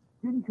come?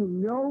 Didn't you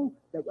know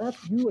that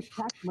after you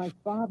attacked my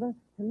father?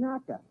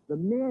 Tanaka, the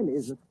man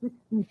is a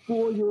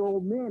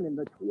 64-year-old man in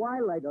the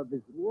twilight of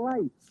his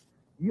life.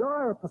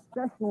 You're a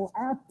professional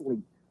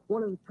athlete.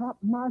 one of the top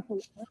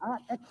martial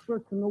art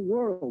experts in the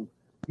world.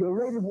 You're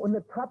rated in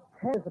the top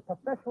 10 as a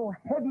professional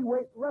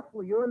heavyweight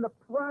wrestler. You're in the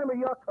prime of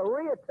your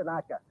career,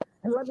 Tanaka.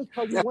 And let me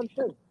tell you one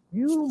thing.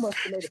 You must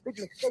have made a big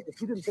mistake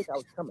if you didn't think I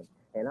was coming.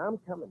 And I'm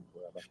coming,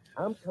 brother.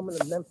 I'm coming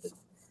to Memphis.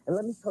 And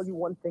let me tell you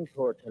one thing,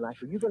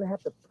 Tanaka. You're going to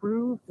have to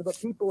prove to the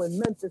people in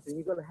Memphis, and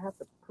you're going to have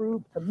to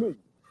prove to me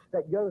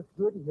that you're as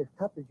good and as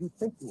tough as you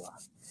think you are.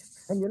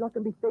 And you're not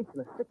going to be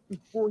facing a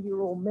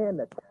 64-year-old man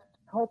that's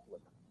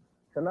helpless.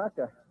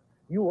 Tanaka,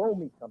 you owe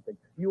me something.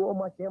 You owe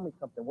my family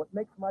something. What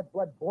makes my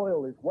blood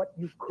boil is what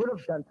you could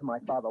have done to my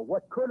father,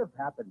 what could have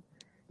happened.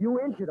 You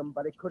injured him,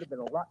 but it could have been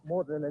a lot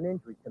more than an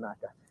injury,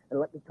 Tanaka. And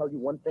let me tell you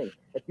one thing.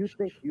 If you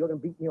think you're going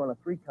to beat me on a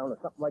 3 count or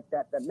something like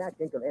that, that match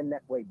ain't going to end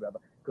that way, brother.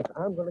 Because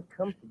I'm going to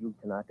come for you,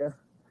 Tanaka.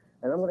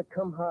 And I'm going to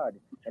come hard.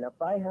 And if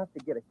I have to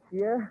get a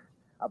chair,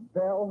 a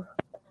bell,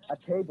 a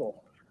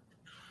table,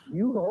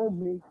 you owe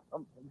me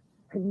something.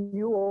 And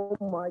you owe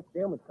my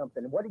family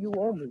something. And what you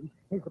owe me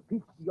is a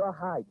piece of your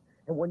hide.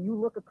 And when you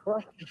look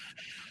across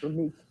from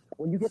me,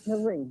 when you get in the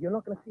ring, you're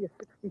not going to see a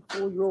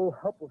 64-year-old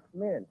helpless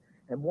man.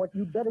 And what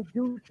you better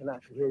do,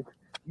 Tanaka, is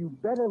you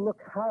better look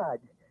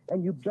hard,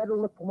 and you better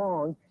look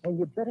long, and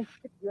you better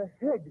stick your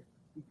head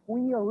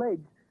between your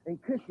legs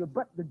and kiss your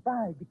butt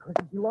goodbye, because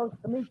it belongs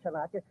to me,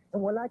 Tanaka.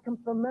 And when I come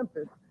to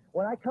Memphis,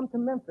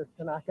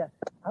 Tanaka,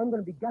 I'm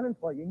going to be gunning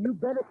for you. And you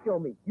better show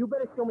me. You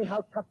better show me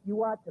how tough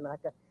you are,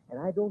 Tanaka. And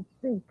I don't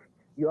think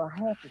you're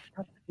half as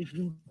tough as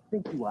you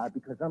think you are,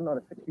 because I'm not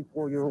a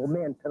 64-year-old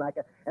man,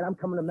 Tanaka. And I'm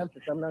coming to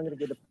Memphis. I'm not going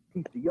to get a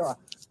piece of your...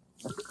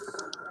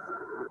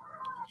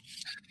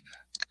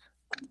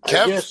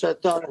 I guess I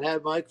thought I had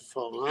a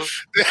microphone, huh?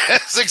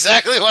 That's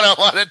exactly what I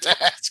wanted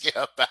to ask you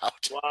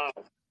about.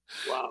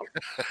 Wow.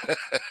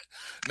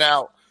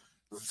 Now,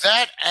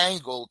 that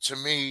angle to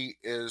me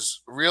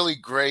is really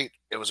great.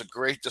 It was a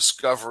great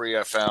discovery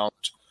I found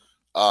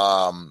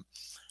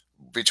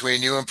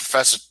between you and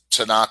Professor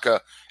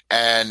Tanaka.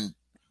 And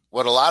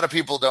what a lot of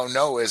people don't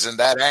know is in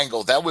that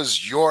angle, that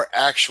was your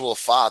actual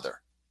father.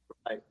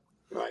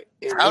 Right.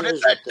 How did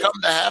that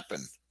come to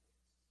happen?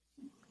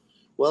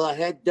 Well, I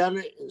had done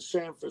it in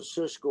San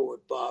Francisco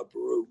with Bob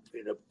Roop,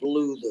 and it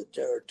blew the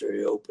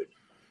territory open.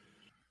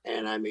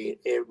 And I mean,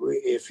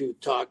 if you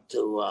talk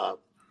to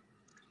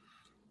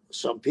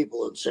some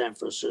people in San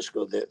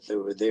Francisco that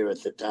were there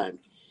at the time,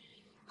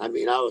 I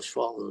mean, I was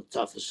following the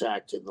toughest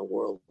act in the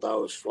world. I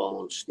was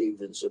following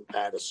Stevens and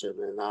Patterson,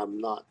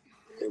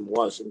 and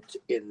wasn't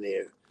in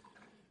there.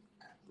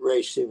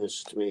 Ray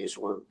Stevens to me is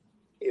one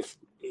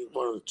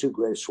of the 2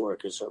 greatest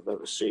workers I've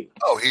ever seen.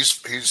 Oh, he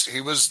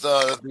was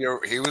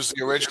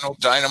the original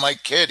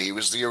Dynamite Kid. He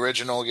was the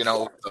original,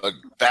 the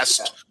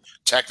best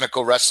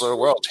technical wrestler in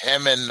the world.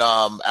 Him and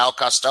Al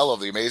Costello,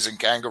 the Amazing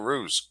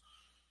Kangaroos.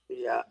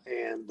 Yeah,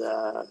 and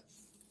that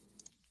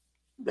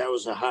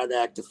was a hard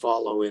act to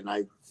follow, and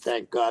I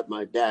thank God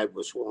my dad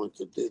was willing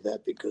to do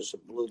that, because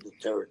it blew the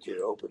territory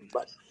open.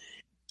 But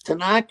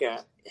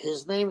Tanaka,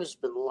 his name has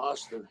been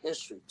lost in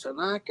history.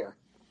 Tanaka,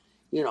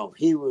 he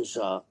was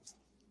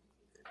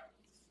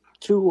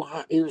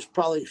he was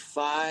probably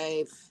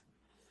 5'10"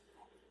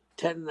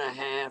 and a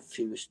half.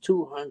 He was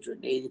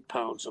 280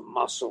 pounds of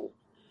muscle.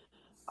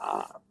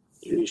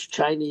 He was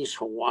Chinese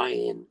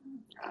Hawaiian.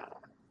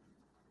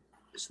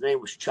 His name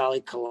was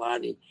Charlie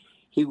Kalani.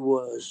 He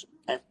was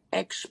an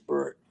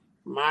expert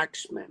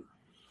marksman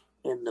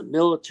in the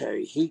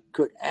military. He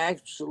could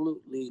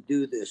absolutely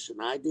do this,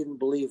 and I didn't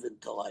believe it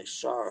until I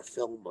saw a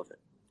film of it.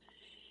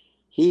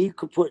 He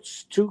could put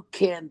 2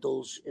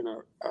 candles in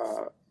a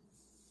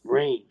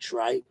range,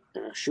 right?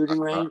 In a shooting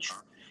range,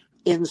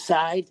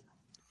 inside,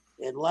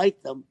 and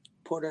light them,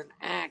 put an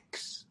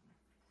axe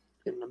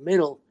in the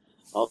middle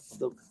of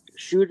the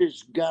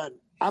shooter's gun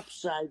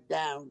upside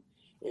down.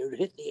 It would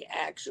hit the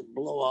axe and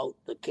blow out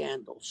the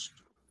candles.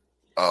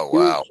 Oh,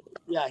 wow.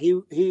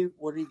 He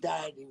when he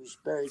died, he was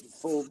buried in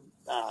full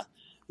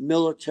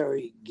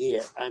military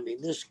gear. I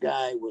mean, this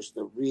guy was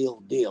the real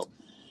deal.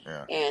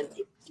 Yeah.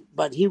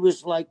 But he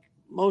was like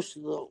most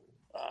of the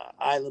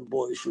island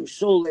boys, who were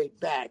so laid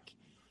back.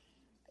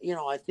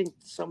 I think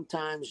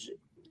sometimes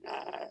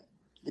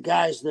the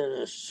guys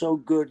that are so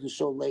good and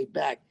so laid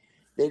back,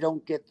 they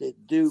don't get the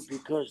due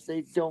because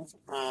they don't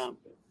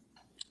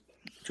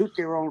toot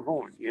their own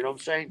horn. You know what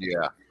I'm saying?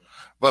 Yeah.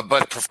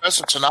 But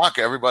Professor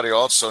Tanaka, everybody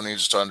also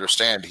needs to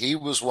understand, he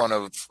was one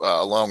of,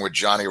 along with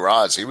Johnny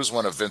Rods, he was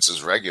one of Vince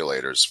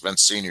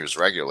Senior's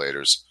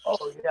regulators.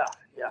 Oh,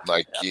 yeah.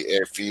 Like,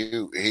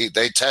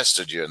 they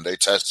tested you, and they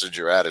tested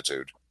your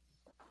attitude.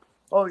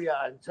 Oh,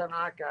 yeah, and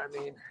Tanaka, I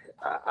mean,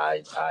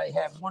 I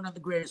have one of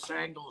the greatest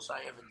angles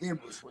I ever did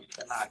was with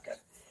Tanaka,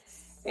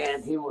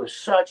 and he was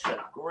such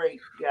a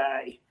great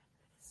guy.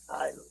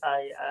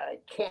 I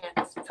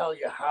can't tell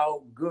you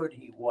how good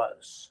he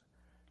was.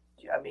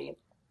 I mean,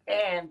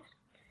 and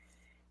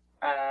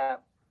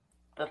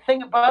the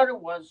thing about it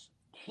was,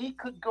 he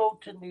could go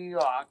to New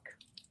York,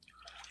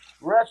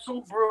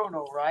 wrestle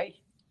Bruno, right?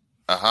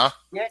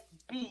 Get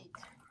beat,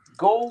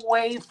 go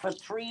away for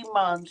 3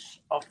 months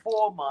or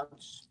 4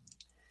 months,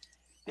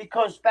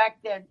 because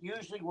back then,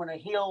 usually when a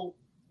heel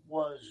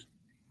was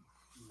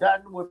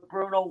done with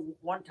Bruno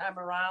one time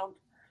around,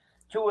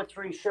 2 or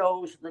 3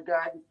 shows in the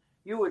garden,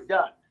 you were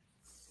done.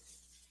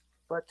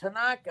 But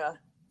Tanaka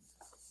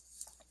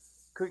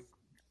could,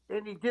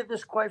 and he did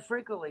this quite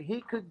frequently,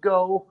 he could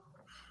go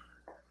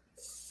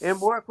and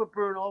work with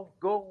Bruno,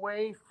 go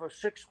away for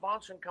 6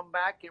 months and come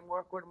back and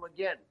work with him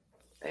again.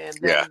 And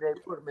then they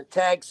put him in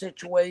tag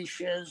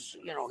situations,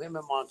 him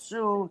and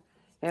Monsoon,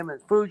 him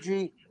and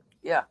Fuji.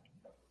 Yeah.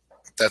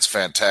 That's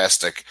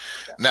fantastic.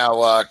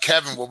 Now,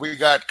 Kevin, what we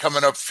got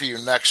coming up for you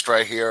next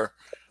right here,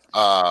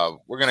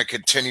 we're going to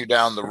continue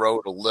down the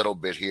road a little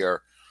bit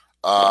here.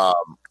 I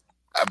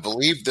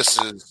believe this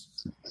is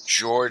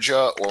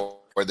Georgia,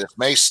 or this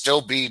may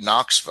still be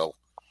Knoxville.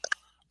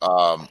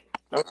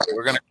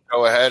 We're going to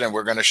go ahead and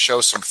we're going to show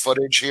some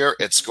footage here.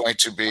 It's going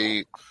to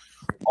be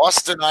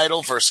Austin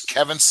Idol versus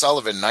Kevin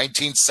Sullivan,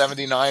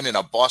 1979, in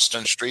a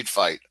Boston street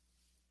fight.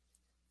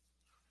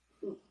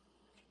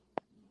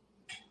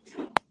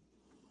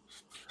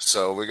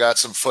 So we got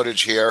some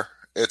footage here.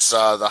 It's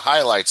the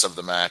highlights of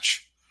the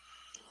match.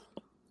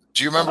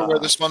 Do you remember where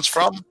this one's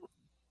from?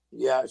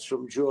 Yeah, it's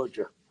from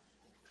Georgia.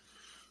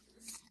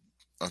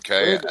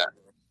 Okay.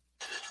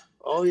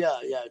 Oh, yeah,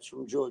 it's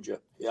from Georgia.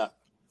 Yeah.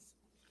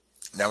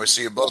 Now we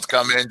see you both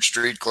come in,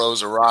 street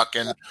clothes are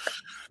rocking.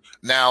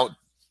 Now,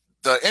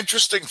 the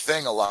interesting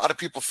thing a lot of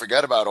people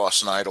forget about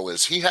Austin Idol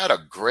is he had a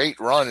great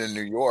run in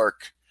New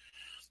York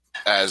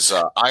as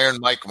Iron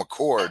Mike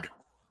McCord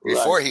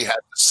before he had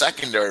the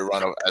secondary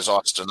run as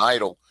Austin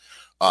Idol.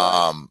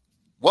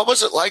 What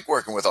was it like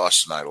working with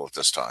Austin Idol at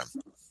this time?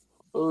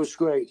 It was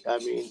great. I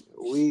mean,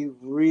 we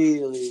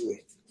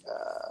really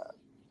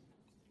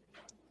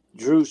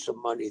drew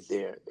some money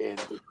there, and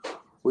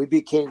we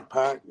became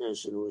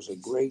partners, and it was a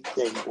great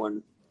thing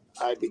when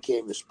I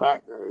became his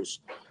partners.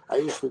 I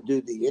used to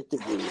do the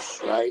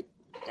interviews, right?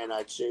 And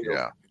I'd say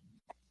to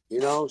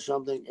him,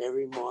 something,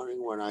 every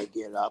morning when I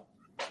get up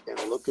and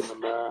look in the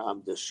mirror, I'm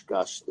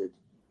disgusted.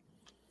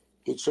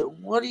 He'd say,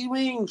 "What do you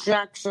mean,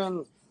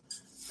 Jackson?"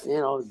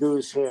 Do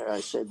his hair. I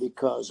said,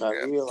 "Because I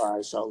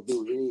realize I'll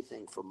do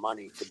anything for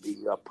money to be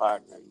your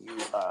partner. You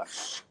are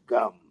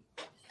scum."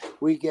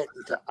 We get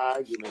into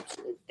arguments,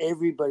 and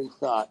everybody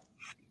thought,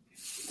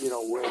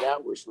 where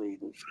that was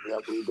leading,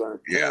 that we were going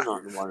to turn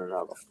on one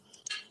another.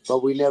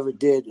 But we never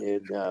did.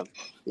 And,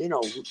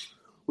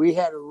 we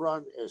had to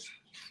run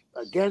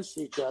against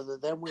each other.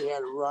 Then we had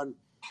to run,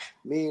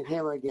 me and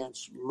him,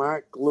 against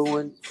Mark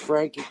Lewin,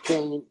 Frankie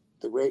Kane,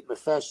 the Great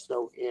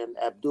Mephisto, and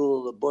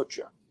Abdullah the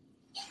Butcher.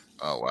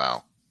 Oh,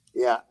 wow.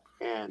 Yeah.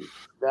 And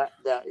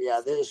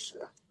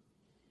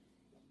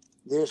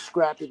there's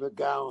Scrappy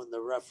McGowan,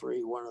 the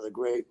referee, one of the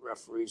great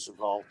referees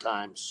of all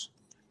times.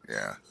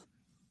 Yeah.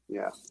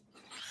 Yeah.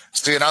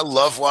 See, and I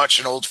love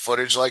watching old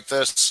footage like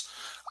this.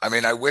 I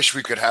mean, I wish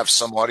we could have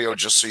some audio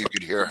just so you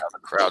could hear how the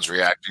crowd's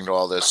reacting to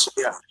all this.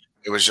 Yeah.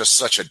 It was just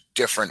such a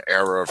different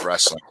era of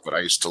wrestling, but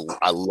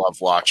I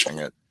love watching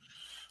it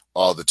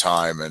all the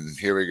time. And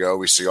here we go.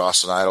 We see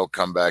Austin Idol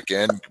come back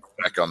on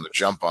the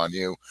jump on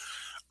you.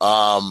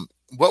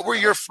 What were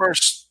your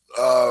first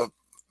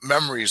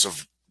memories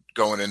of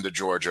going into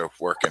Georgia,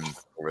 working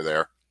over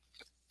there?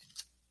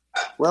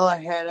 Well, I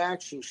had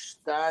actually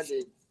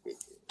started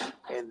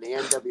in the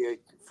NWA.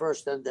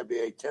 First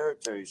NWA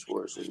territories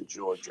was in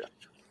Georgia.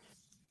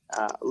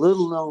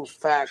 Little known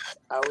fact,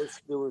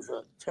 there was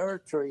a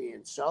territory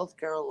in South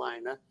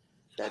Carolina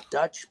that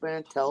Dutch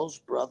Mantel's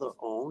brother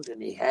owned,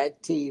 and he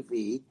had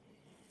TV.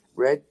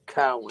 Red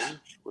Cowan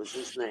was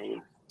his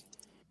name.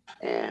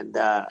 And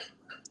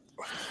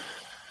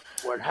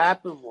what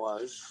happened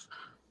was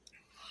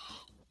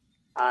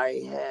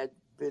they had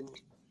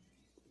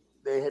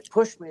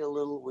pushed me a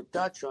little with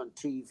Dutch on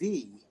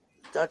TV.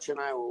 Dutch and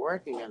I were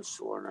working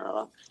against one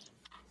another.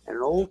 And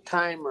an old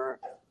timer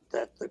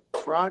that the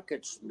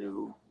Crockett's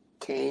knew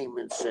came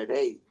and said,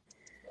 "Hey,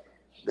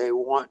 they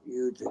want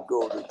you to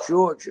go to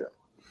Georgia."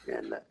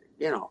 And,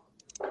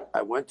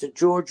 I went to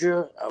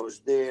Georgia. I was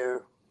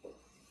there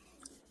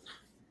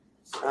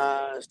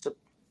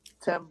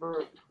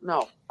October,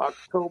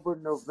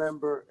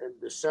 November, and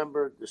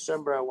December.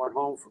 December, I went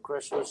home for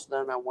Christmas.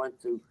 Then I went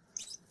to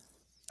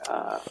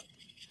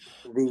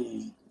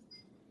the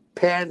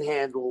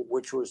Panhandle,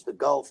 which was the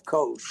Gulf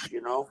Coast,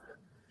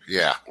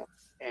 Yeah.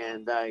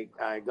 And I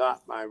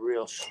got my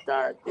real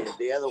start there.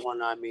 The other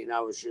one, I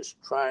was just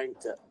trying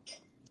to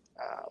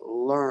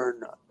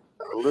learn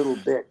a little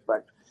bit.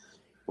 But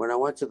when I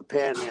went to the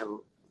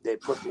Panhandle, they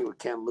put me with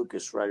Ken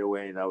Lucas right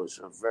away, and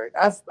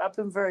I've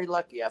been very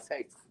lucky. I've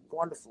had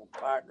wonderful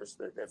partners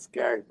that have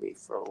carried me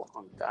for a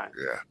long time.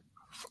 Yeah.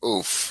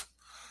 Oof.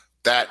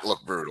 That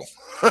looked brutal.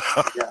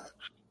 Yeah.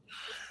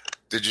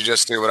 Did you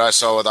just see what I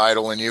saw with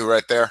Idol and you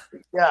right there?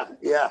 Yeah.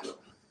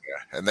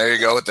 And there you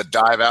go with the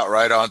dive out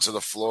right onto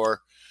the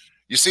floor.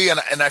 You see, and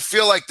I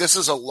feel like this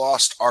is a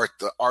lost art,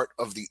 the art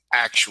of the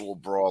actual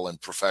brawl in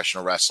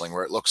professional wrestling,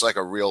 where it looks like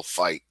a real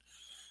fight.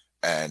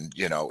 And,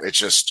 it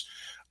just,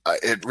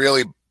 it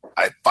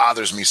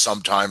bothers me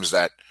sometimes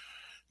that,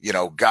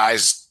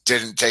 guys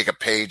didn't take a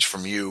page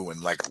from you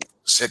and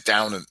sit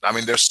down and, I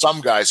mean, there's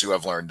some guys who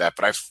have learned that,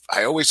 but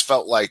I always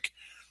felt like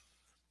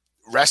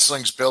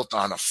wrestling's built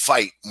on a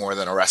fight more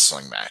than a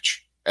wrestling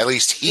match. At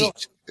least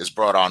heat is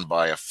brought on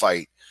by a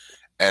fight.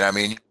 And I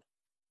mean,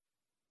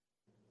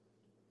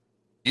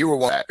 you were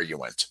one or you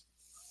went.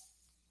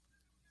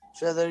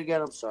 Say that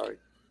again. I'm sorry.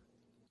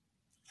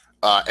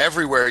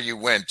 Everywhere you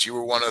went, you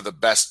were one of the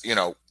best. You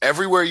know,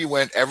 everywhere you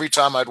went, every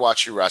time I'd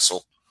watch you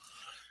wrestle,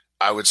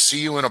 I would see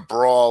you in a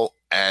brawl,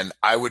 and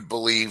I would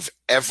believe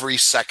every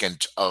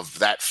second of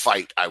that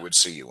fight I would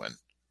see you in.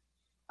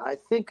 I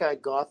think I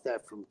got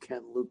that from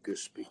Ken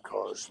Lucas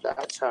because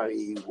that's how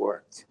he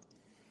worked.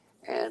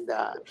 And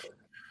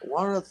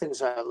one of the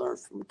things I learned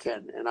from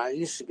Ken, and I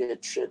used to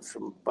get shit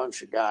from a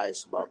bunch of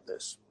guys about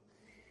this,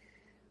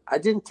 I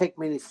didn't take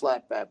many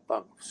flat back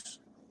bumps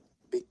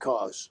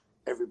because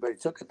everybody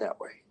took it that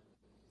way.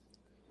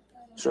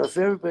 So if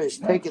everybody's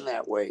taking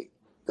that way,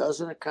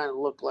 doesn't it kind of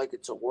look like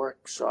it's a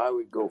work? So I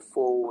would go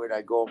forward,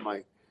 I go on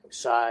my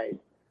side.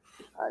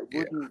 I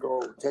wouldn't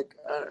go take,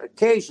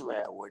 occasionally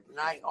I would. And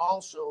I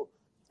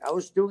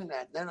was doing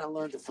that. Then I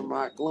learned it from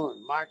Mark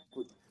Lewin. Mark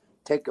would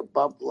take a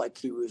bump like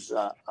he was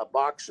a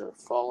boxer,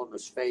 fall on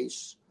his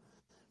face,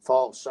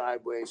 fall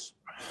sideways,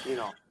 you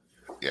know.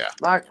 Yeah.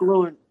 Mark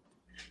Lewin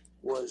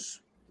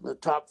was the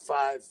top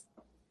 5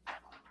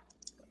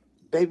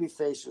 baby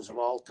faces of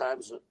all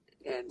times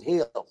and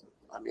heel.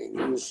 I mean,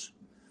 he was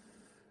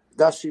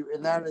Dusty,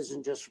 and that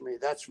isn't just from me.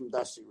 That's from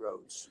Dusty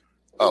Rhodes.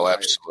 Oh,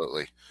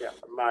 absolutely. Yeah,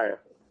 Maya.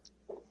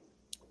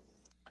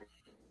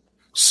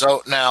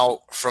 So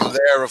now from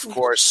there, of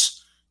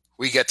course,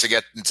 we get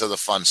into the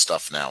fun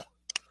stuff now.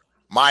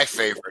 My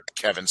favorite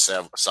Kevin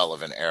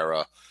Sullivan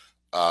era.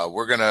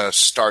 We're going to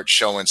start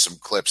showing some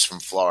clips from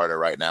Florida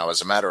right now.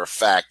 As a matter of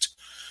fact,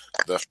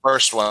 the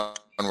first one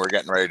we're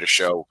getting ready to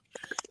show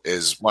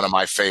is one of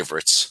my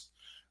favorites.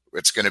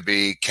 It's going to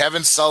be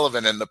Kevin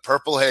Sullivan in the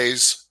Purple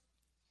Haze.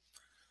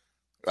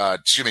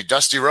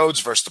 Dusty Rhodes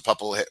versus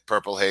the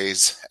Purple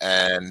Haze,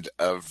 and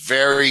a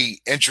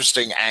very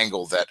interesting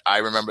angle that I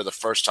remember the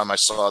first time I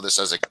saw this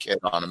as a kid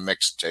on a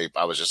mixtape.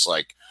 I was just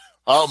like,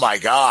 oh my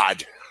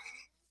God.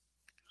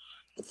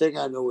 I think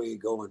I know where you're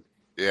going.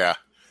 Yeah.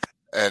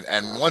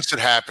 And once it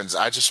happens,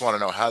 I just want to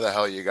know how the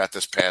hell you got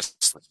this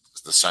past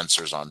the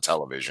censors on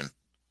television.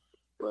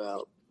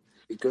 Well,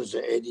 because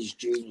of Eddie's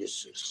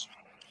geniuses.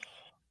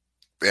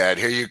 Yeah,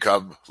 here you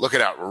come. Look at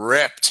that,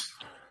 ripped.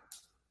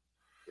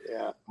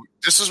 Yeah.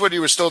 This is when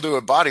you were still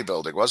doing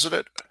bodybuilding, wasn't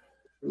it?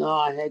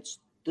 No,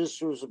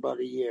 this was about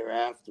a year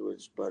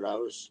afterwards, but I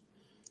was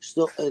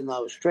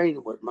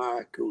training with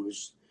Mark, who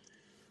was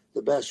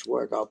the best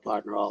workout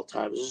partner all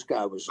time. This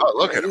guy was. Oh,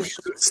 look at him.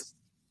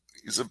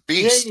 He's a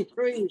beast. He's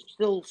 83, he's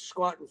still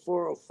squatting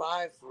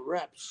 405 for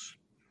reps.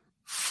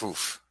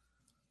 Oof.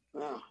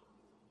 Wow.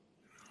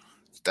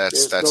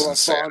 That's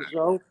insane.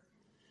 Alfonso.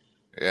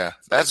 Yeah,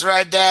 that's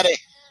right, Daddy.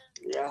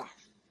 Yeah.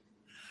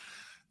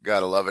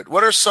 Gotta love it.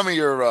 What are some of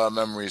your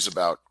memories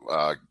about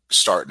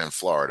starting in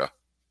Florida?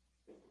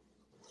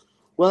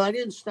 Well, I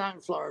didn't start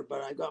in Florida,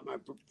 but I got my.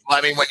 Well,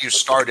 I mean, when you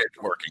started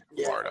working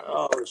in Florida.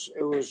 Oh,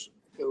 it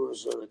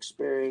was an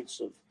experience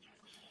of.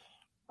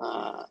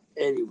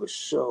 Eddie was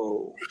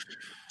so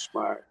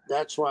smart.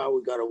 That's why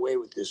we got away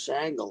with this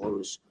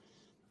angle.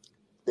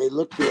 They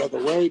looked the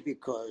other way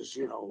because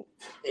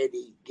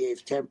Eddie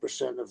gave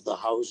 10% of the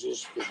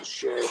houses to the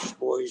Sheriff's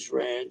Boys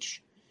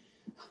Ranch.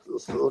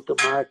 Look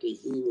at Marky.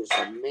 He was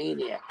a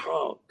maniac.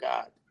 Oh,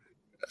 God.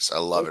 Yes, I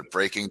love it.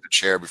 Breaking the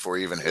chair before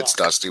he even hits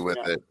Dusty with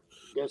it.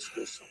 That's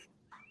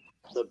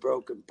the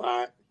broken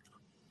part.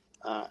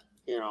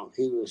 He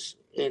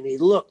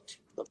looked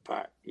the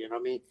part. You know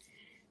what I mean?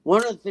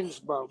 One of the things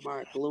about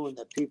Mark Lewin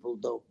that people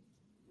don't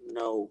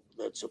know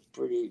that's a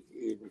pretty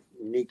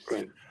unique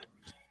thing.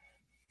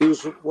 He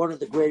was one of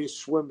the greatest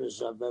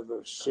swimmers I've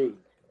ever seen.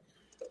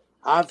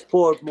 I've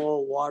poured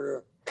more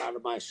water out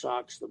of my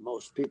socks than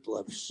most people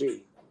have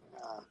seen.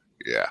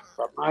 Yeah.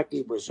 But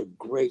Marky was a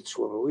great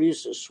swimmer. We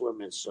used to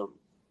swim in some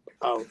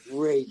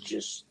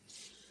outrageous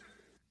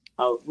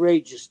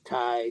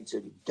tides,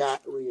 and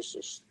we used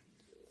to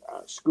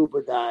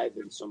scuba dive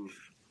in some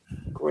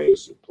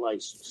crazy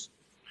places.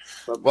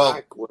 But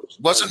Mark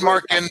wasn't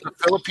Mark in the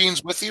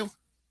Philippines with you?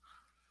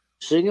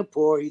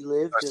 Singapore, he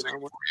lived.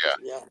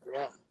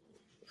 Yeah.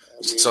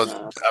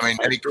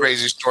 Any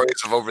crazy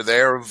stories of over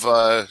there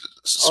of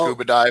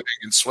scuba diving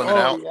and swimming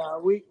out? Yeah,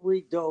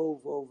 we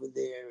dove over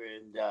there,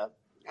 and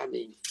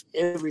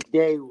every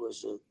day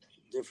was a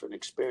different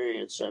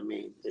experience.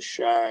 The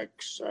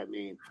sharks.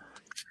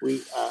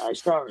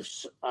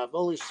 I've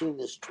only seen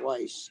this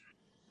twice.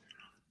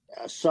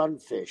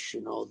 Sunfish,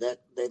 that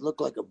they look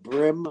like a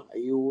brim. Are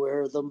you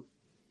aware of them?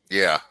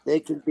 Yeah.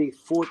 They can be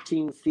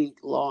 14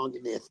 feet long,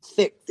 and they're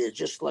thick. They're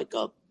just like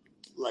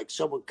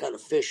someone cut a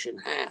fish in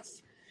half.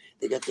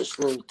 They got this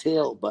little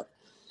tail, but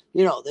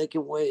they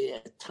can weigh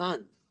a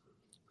ton.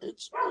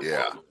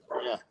 Yeah.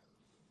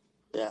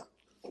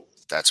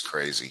 That's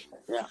crazy.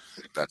 Yeah.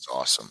 That's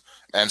awesome.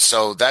 And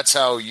so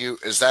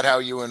is that how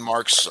you and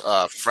Mark's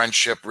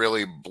friendship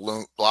really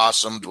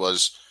blossomed,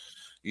 was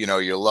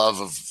your love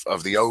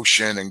of the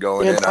ocean and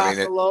going And in. I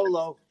mean,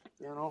 Pacololo,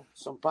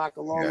 some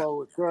Pacololo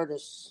with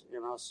Curtis,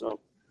 so.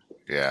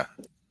 Yeah.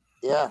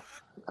 Yeah.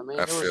 I mean,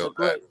 I it was feel a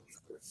great,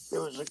 it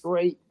was a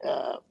great,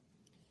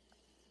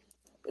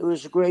 it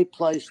was a great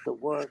place to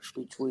work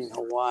between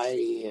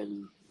Hawaii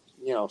and,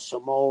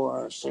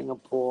 Samoa,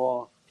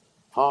 Singapore,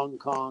 Hong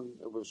Kong.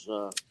 It was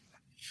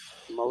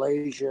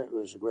Malaysia. It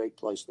was a great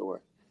place to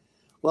work.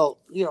 Well,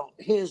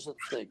 here's the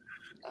thing.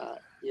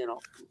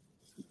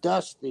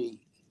 Dusty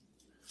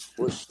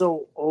was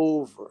so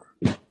over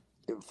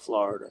in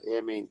Florida.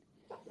 I mean,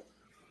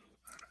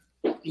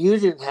 you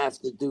didn't have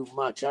to do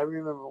much. I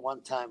remember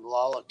one time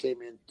Lawler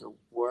came in to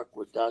work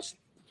with Dusty,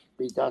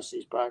 be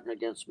Dusty's partner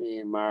against me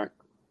and Mark.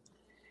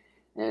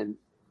 And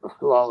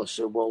Lawler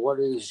said, well, what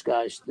do these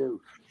guys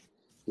do?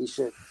 He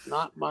said,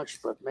 not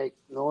much, but make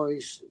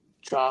noise,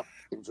 chop,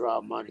 and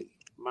draw money.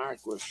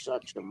 Mark was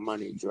such a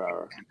money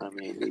drawer. I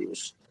mean, he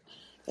was,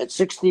 at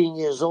 16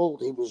 years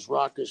old, he was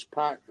Rocker's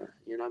partner.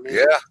 You know what I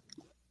mean? Yeah.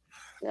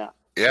 Yeah.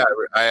 Yeah.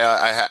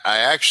 I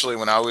actually,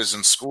 when I was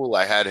in school,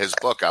 I had his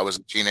book. I was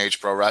a teenage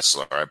pro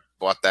wrestler. I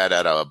bought that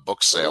at a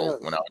book sale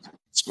when I was in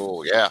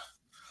school. Yeah.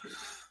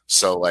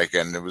 So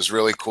and it was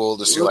really cool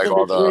to see Look at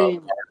all the the.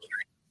 dream.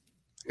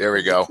 Here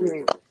we go.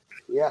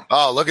 Yeah.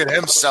 Oh, look at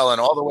him selling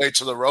all the way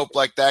to the rope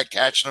like that,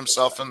 catching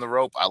himself in the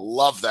rope. I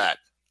love that.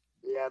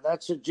 Yeah,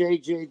 that's a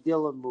J.J.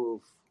 Dillon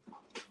move.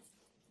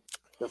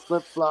 The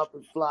flip-flop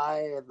and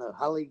fly and the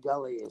hully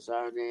gully, as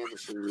Arn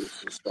Anderson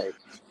used to say.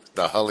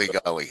 The Hully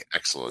Gully.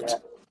 Excellent.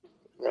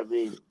 Yeah. I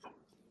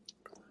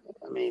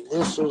mean,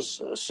 this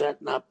is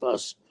setting up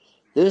us.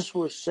 This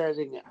was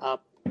setting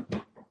up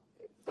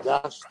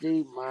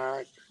Dusty,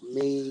 Mark,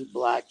 me,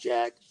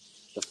 Blackjack,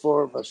 the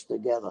four of us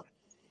together,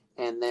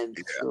 and then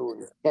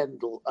throwing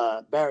Kendall,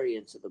 Barry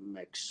into the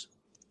mix.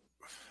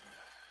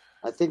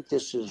 I think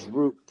this is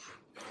Roop.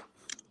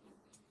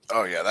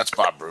 Oh yeah, that's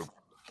Bob Roop.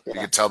 Yeah. You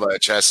can tell by the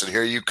chest. And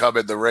here you come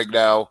in the ring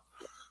now.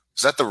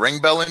 Is that the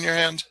ring bell in your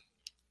hand?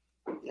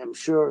 I'm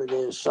sure it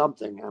is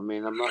something. I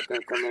mean, I'm not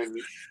going to come in.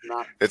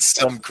 It's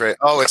some crazy.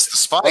 Oh, it's the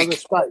spike. Oh, the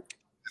spike.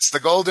 It's the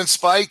golden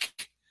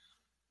spike.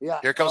 Yeah.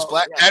 Here comes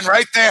Black, and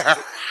right there.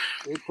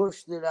 He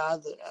pushed it out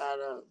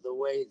of the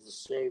way to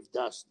save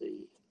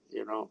Dusty.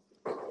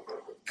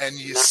 And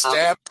you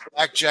stab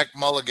Blackjack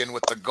Mulligan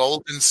with the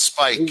golden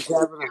spike. He's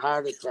having a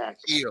heart attack.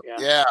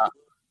 Yeah.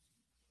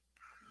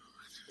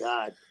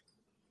 God.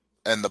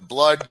 And the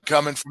blood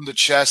coming from the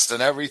chest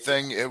and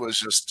everything. It was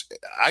just,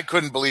 I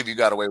couldn't believe you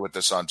got away with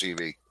this on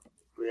TV.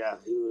 Yeah,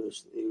 he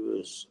was.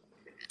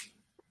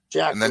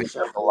 Jack. And then he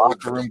got the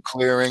locker room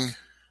clearing.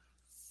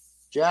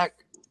 Jack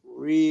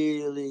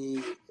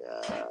really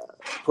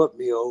put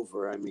me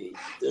over. I mean,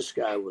 this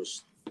guy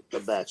was the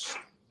best.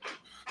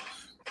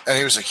 And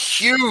he was a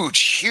huge,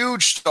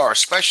 huge star,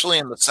 especially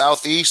in the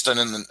Southeast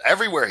and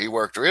everywhere he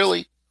worked,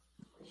 really.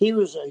 He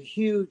was a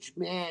huge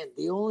man.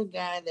 The only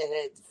guy that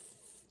had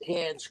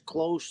hands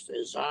close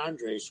as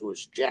Andre's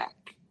was Jack.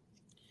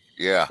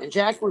 Yeah. And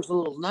Jack was a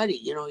little nutty.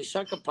 He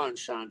sucker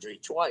punched Andre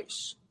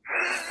twice.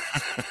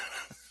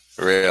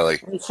 Really?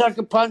 And he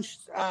sucker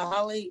punched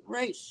Holly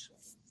Race.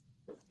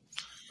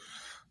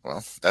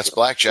 Well, that's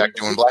Blackjack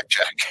doing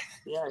Blackjack.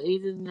 Yeah, he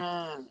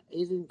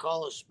didn't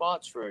call his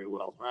spots very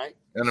well, right?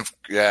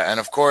 And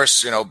of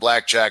course,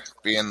 Blackjack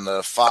being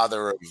the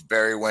father of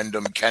Barry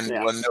Windham, Ken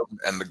Windham,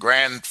 and the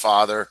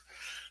grandfather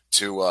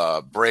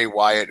to Bray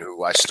Wyatt,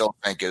 who I still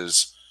think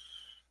is,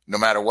 no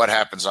matter what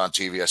happens on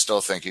TV, I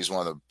still think he's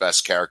one of the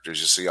best characters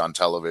you see on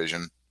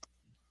television.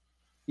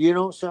 You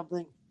know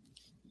something?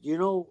 You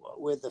know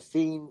where the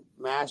Fiend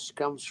mask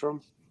comes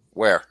from?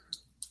 Where?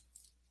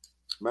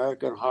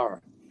 American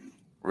Horror.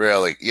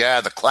 Really?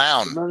 Yeah, the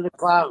clown. Remember the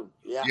clown?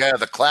 Yeah. Yeah,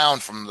 the clown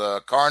from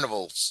the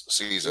carnival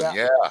season.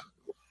 Yeah.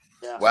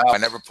 Wow, I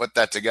never put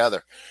that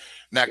together.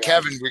 Now,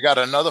 Kevin, we got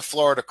another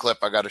Florida clip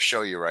I got to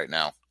show you right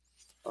now.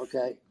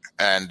 Okay.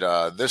 And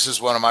this is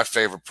one of my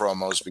favorite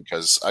promos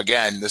because,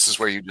 again, this is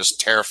where you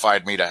just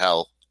terrified me to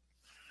hell.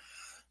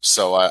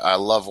 So I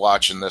love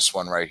watching this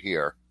one right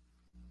here.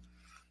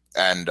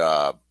 And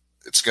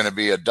it's going to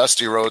be a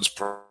Dusty Rhodes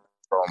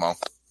promo.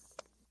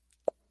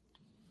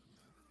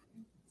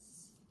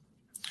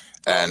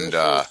 And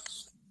that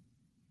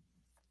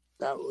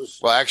was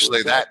well,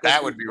 actually,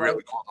 that would be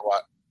really cool to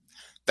watch.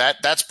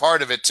 That's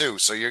part of it too.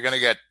 So you're going to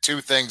get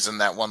two things in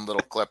that one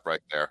little clip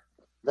right there.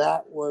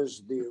 That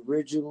was the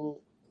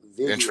original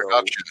video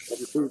introduction,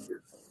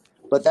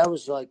 but that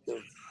was like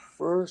the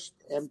first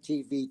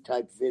MTV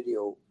type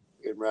video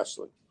in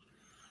wrestling.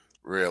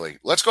 Really?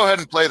 Let's go ahead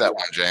and play that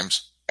one,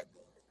 James.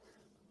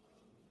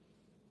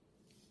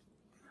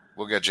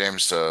 We'll get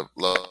James to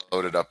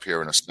load it up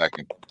here in a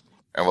second.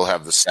 And we'll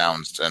have the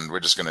sounds, and we're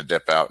just going to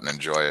dip out and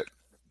enjoy it.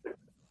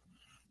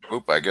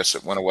 Oop, I guess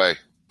it went away.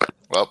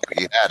 Well,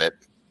 he had it.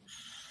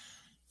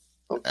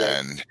 Okay.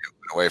 And it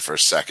went away for a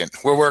second.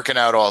 We're working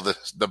out all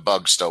the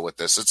bugs still with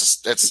this.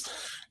 It's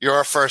you're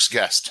our first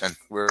guest, and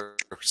we're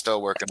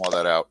still working all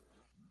that out.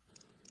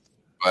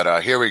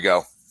 But here we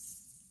go.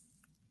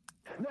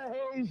 The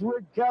haze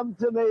would come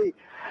to me.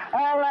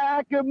 I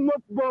like a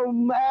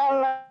muckboom.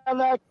 I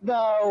act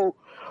now.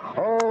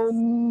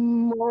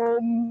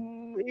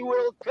 He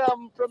will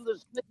come from the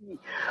sea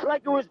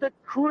like it was the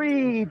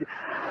creed.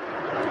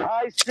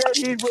 I said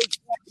he would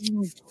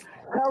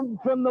come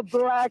from the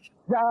black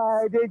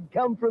side. He'd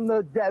come from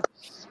the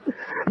depths.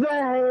 The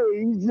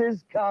haze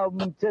is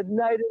come.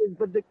 Tonight it has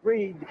been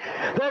decreed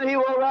that he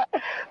will.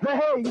 The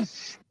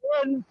haze.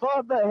 Stand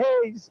for the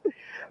haze.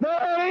 The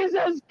haze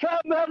has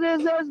come and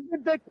it has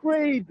been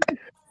decreed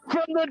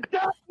from the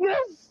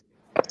darkness.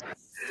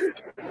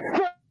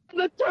 From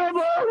the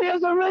turmoil, he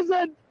has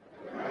arisen.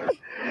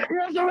 He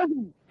has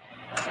arisen.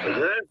 This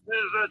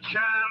is the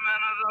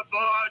chairman of the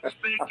board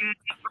speaking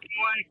from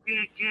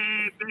Waikiki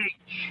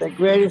Beach. The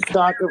greatest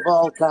talk of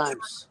all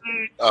times.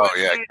 Oh,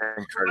 yeah,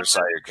 King Curtis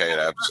Ayukate,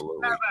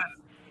 absolutely.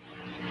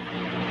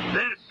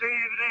 This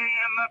evening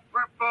in the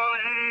Purple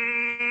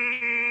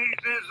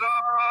Haze is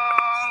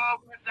all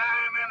over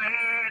Diamond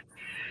Head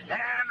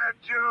and the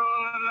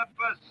Jewel of the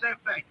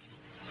Pacific.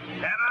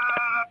 And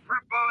on the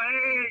Purple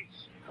Haze,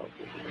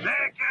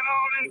 there can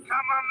only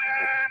come a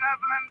man of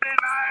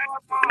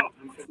undeniable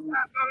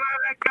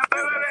athletic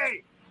ability.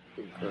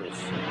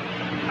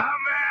 A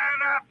man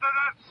after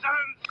the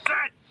sun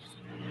sets.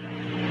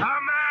 A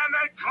man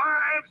that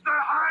climbs the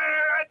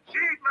higher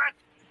achievement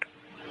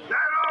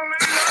that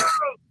only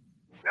knows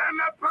in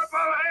the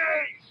Purple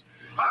Haze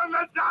on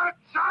the dark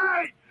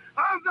side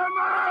of the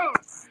moon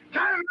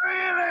can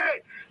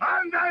really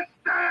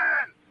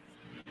understand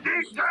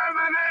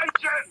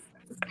determination,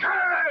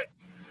 courage,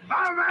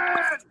 a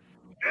man,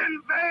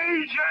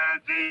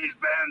 invasions he's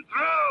been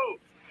through.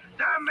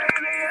 The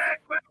maniac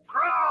will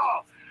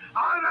crawl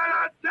out of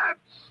the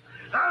depths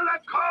of the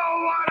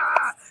cold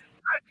water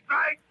and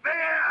strike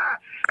fear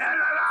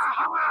into the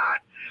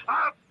heart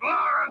of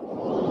Florida.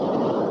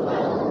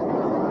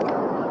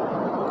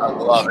 I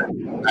love it.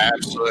 I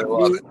absolutely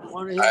love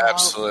it. I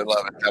absolutely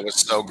love it. That was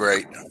so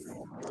great.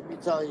 Let me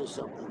tell you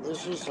something.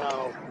 This is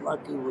how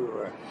lucky we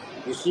were.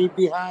 You see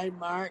behind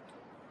Mark?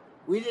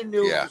 We didn't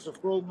know it was a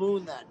full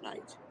moon that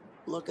night.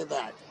 Look at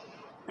that.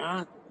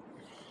 Huh?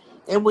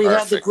 And we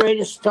had the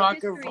greatest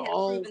talk of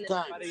all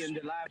time. Everybody in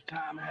their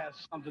lifetime has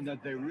something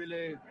that they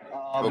really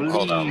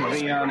believe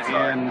in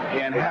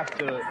and have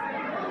to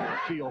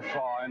feel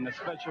for. And the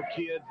special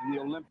kids in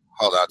the Olympics.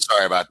 Hold on.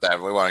 Sorry about that.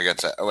 We want to get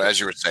to, as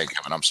you were saying,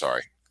 Kevin, I'm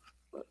sorry.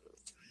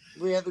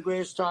 We had the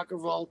greatest talk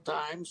of all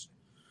times.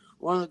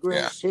 One of the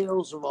greatest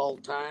heels of all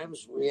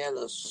times. We had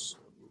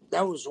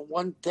that was a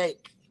one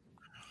take.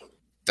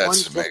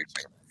 That's amazing.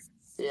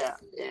 Yeah.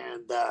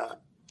 And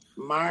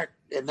Mark,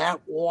 and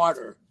that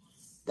water,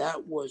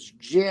 that was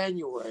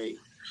January.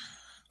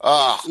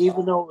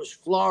 Even though it was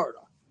Florida,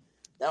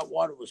 that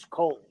water was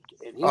cold.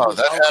 And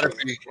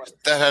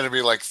that had to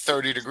be like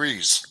 30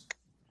 degrees.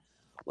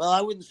 Well,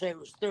 I wouldn't say it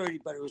was 30,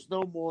 but it was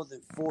no more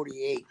than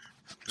 48.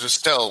 Just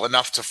still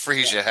enough to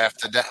freeze you half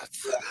to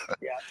death.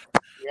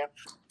 Yeah.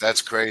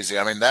 That's crazy.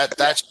 I mean, that's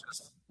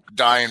just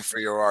dying for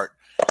your art.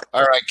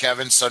 All right,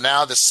 Kevin. So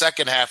now the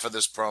second half of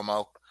this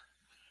promo,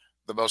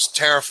 the most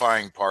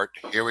terrifying part.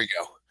 Here we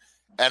go.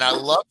 And I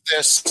love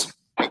this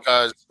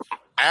because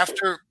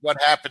after what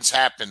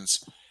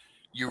happens,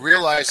 you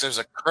realize there's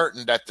a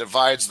curtain that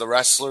divides the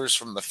wrestlers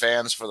from the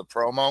fans for the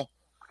promo.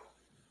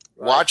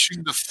 Right.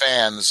 Watching the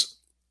fans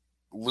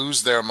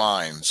lose their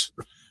minds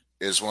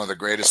is one of the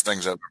greatest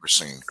things I've ever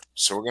seen.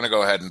 So we're going to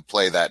go ahead and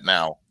play that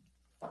now.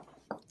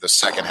 The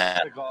second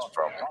half of this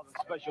promo. That's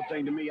a special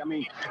thing to me. I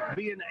mean,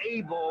 being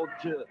able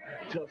to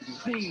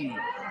see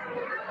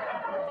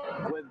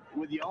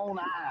with your own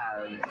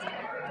eyes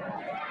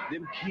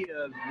them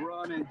kids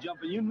run and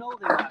jumping. You know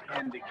they're not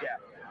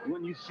handicapped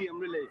when you see them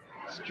really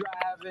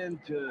striving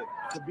to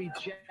be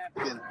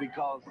champions,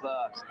 because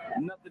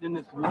nothing in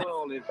this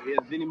world is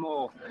any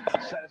more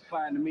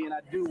satisfying to me, and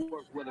I do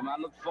work with them. I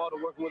look forward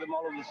to working with them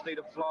all over the state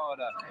of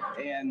Florida,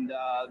 and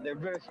they're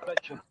very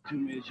special to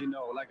me, as you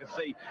know. Like I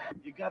say,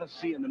 you got to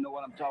see them to know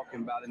what I'm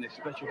talking about, and they're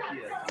special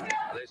kids.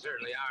 They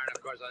certainly are, and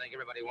of course I think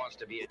everybody wants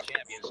to be a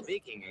champion.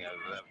 Speaking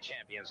of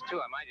champions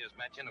too, I might just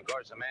mention, of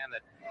course, a man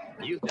that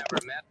you've never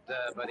met,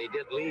 but he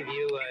did leave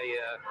you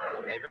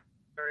a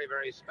very,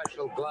 very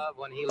special glove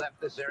when he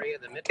left this area.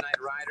 The Midnight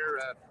Rider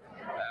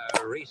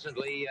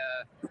recently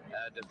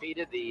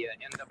defeated the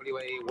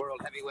NWA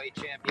World Heavyweight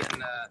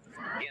Champion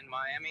in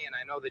Miami, and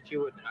I know that you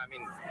would,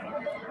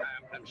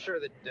 I'm sure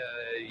that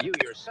you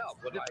yourself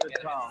would like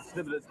it.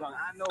 Slip of the tongue.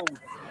 I know,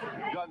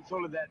 God and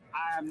Sullivan, that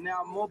I am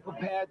now more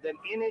prepared than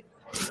any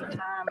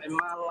time in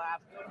my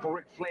life for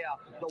Ric Flair,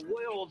 the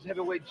world's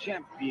heavyweight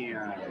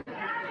champion.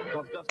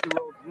 Because Dusty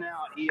Rhodes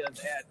now is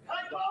at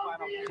the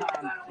final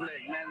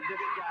conflict. Man, this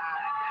guy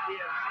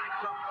is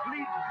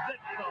complete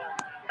victim.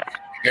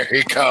 Here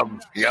he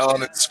comes,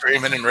 yelling and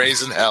screaming and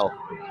raising hell.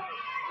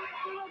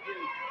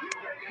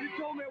 You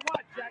told me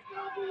what, Jack?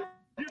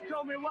 You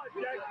told me what,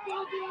 Jack? I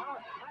told you I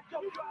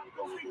was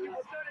going to beat you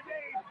for 30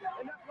 days,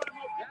 and that's what I'm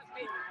going to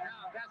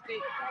do.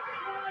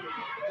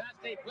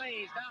 Dusty,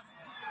 please, stop.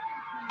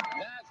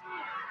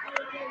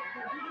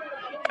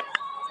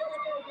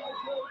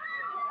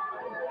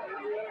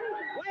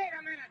 Wait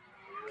a minute.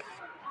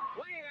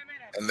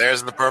 And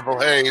there's the Purple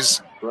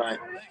Haze. Right.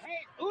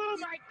 Hey, oh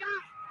my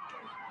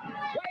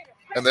God!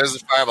 And there's the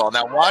fireball.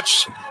 Now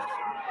watch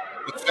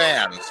the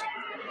fans.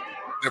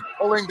 They're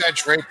pulling that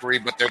drapery,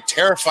 but they're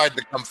terrified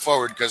to come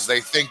forward because they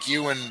think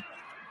you and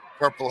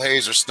Purple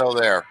Haze are still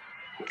there.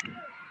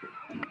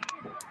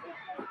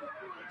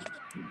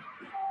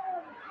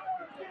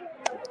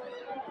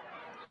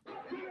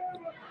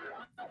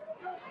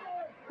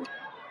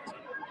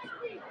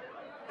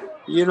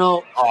 You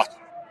know, Awesome.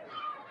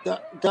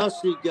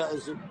 Dusty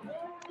doesn't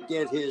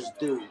get his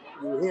due.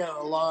 You hear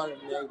a lot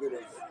of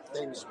negative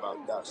things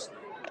about Dusty.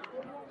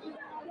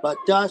 But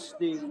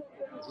Dusty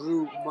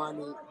drew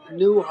money,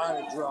 knew how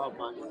to draw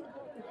money.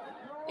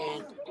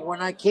 And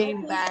when I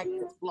came back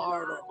to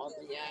Florida on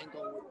the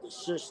angle with the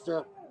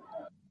sister,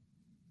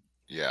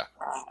 Yeah.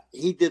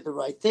 he did the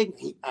right thing.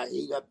 He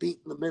got beat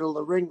in the middle of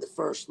the ring the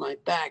first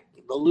night back.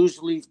 The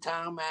lose-leave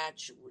town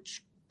match,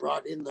 which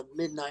brought in the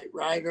Midnight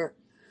Rider,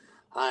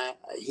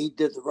 he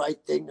did the right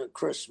thing on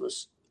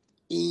Christmas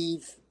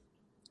Eve.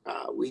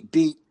 We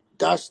beat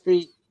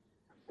Dusty.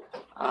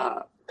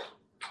 I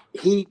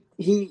hate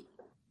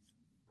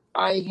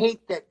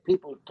that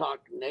people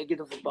talk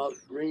negative about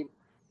Dream.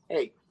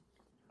 Hey,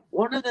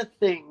 one of the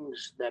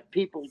things that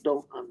people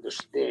don't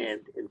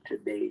understand in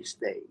today's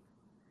day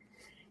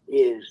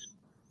is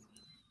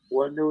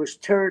when there was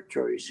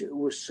territories, it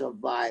was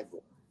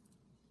survival.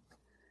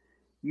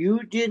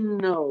 You didn't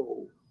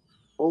know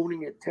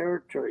owning a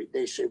territory.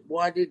 They said,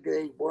 why did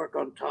they work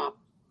on top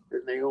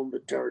and they owned the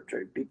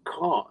territory?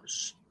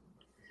 Because,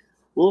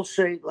 we'll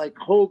say like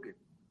Hogan,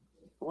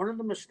 one of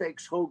the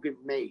mistakes Hogan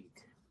made,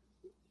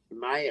 in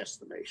my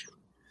estimation,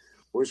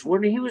 was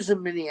when he was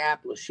in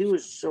Minneapolis, he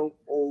was so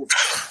old.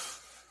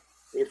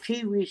 If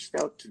he reached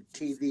out to the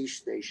TV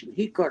station,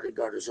 he could have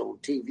got his own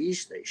TV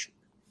station.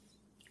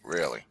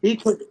 Really? He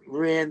could have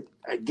ran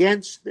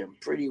against them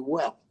pretty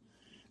well.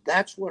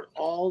 That's what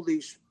all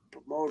these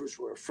promoters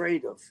were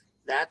afraid of.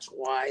 That's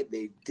why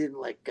they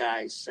didn't let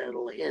guys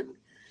settle in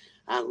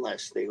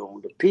unless they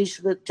owned a piece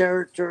of the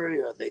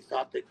territory or they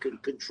thought they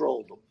could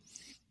control them.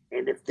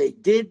 And if they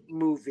did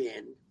move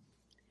in,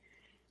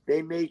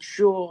 they made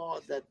sure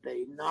that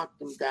they knocked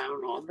them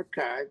down on the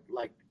card.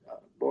 Like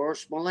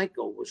Boris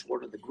Malenko was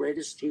one of the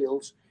greatest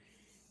heels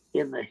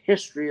in the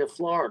history of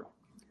Florida.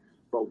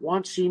 But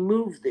once he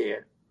moved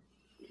there,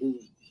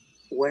 he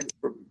went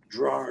from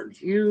drawing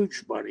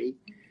huge money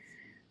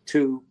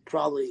to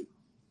probably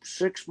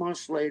 6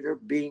 months later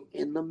being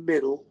in the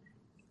middle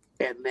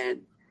and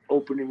then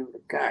opening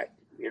the card.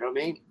 You know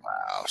what I mean?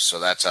 Wow. So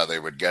that's how they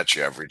would get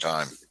you every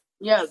time.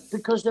 Yeah,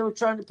 because they were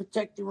trying to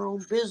protect their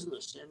own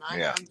business. And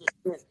I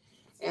understand.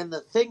 And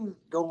the thing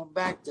going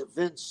back to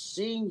Vince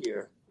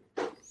Sr.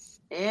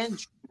 and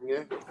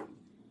Jr.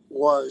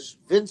 was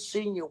Vince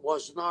Sr.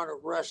 was not a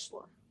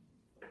wrestler.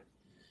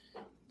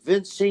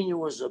 Vince Sr.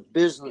 was a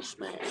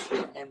businessman,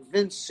 and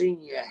Vince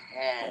Sr.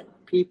 had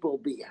people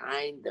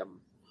behind him,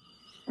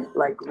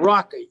 like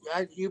Rocket.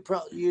 You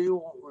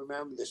won't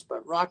remember this,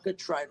 but Rocket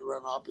tried to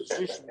run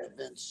opposition to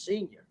Vince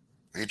Sr.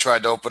 He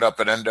tried to open up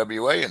an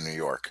NWA in New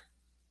York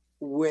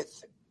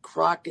with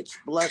Crockett's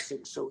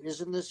blessing. So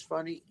isn't this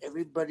funny?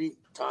 Everybody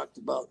talked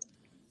about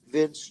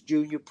Vince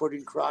Jr.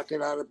 putting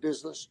Crockett out of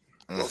business.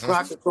 Well,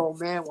 Crockett's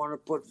old man wanted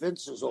to put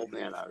Vince's old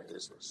man out of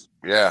business.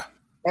 Yeah.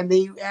 And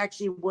they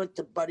actually went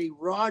to Buddy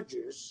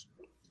Rogers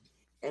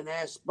and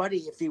asked Buddy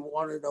if he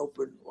wanted to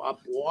open up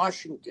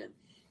Washington.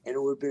 And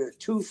it would have been a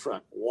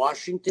two-front,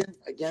 Washington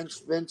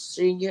against Vince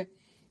Sr.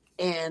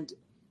 and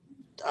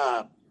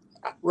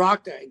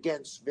Rocca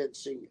against Vince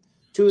Sr.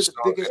 Two of the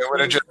biggest. It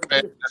would have just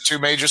been the two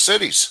major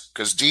cities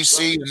because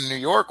DC and New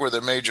York were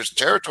the major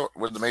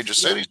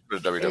cities for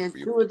the WWE. And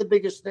two of the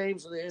biggest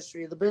names in the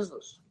history of the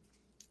business.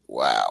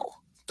 Wow.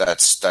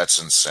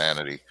 That's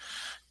insanity.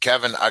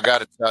 Kevin, I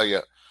got to tell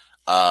you,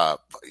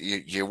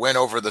 you went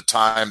over the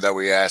time that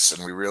we asked,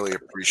 and we really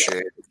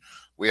appreciate it.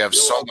 We have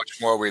so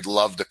much more we'd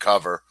love to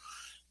cover.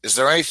 Is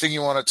there anything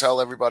you want to tell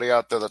everybody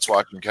out there that's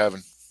watching,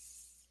 Kevin?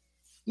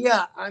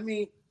 Yeah, I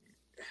mean,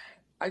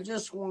 I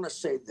just want to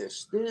say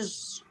this.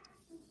 There's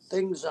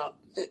things out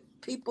that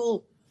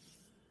people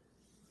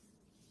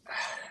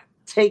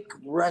take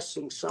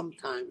wrestling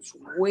sometimes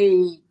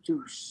way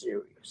too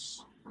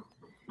serious.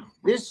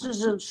 This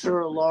isn't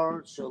Sir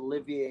Lawrence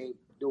Olivier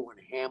doing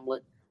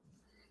Hamlet.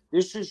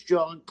 This is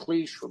John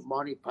Cleese from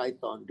Monty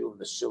Python doing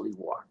the silly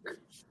walk.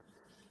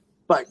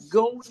 But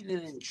go in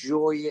and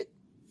enjoy it.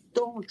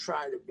 Don't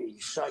try to be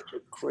such a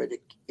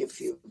critic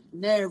if you've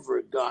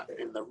never gotten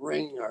in the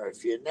ring or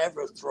if you've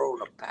never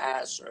thrown a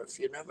pass or if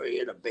you never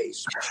hit a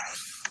baseball.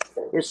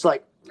 It's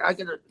like, I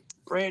got a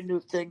brand new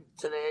thing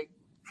today.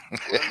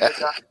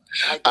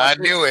 I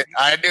knew it.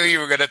 I knew you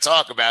were going to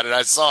talk about it.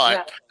 I saw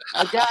it.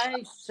 A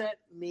guy sent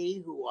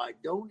me who I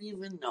don't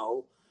even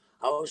know.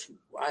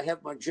 I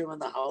have my gym in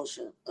the house,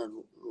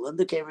 and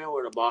Linda came in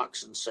with a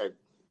box and said,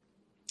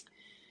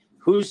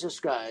 "Who's this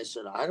guy?" I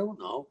said, "I don't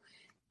know."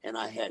 And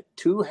I had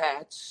two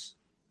hats,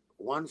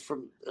 one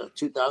from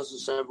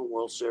 2007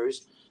 World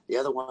Series, the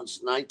other one's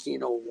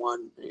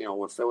 1901,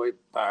 when Fenway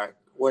Park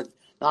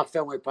not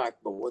Fenway Park,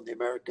 but when the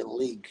American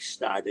League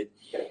started.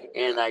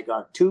 And I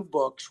got 2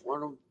 books,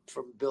 one of them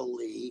from Bill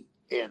Lee,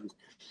 and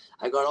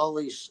I got all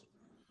these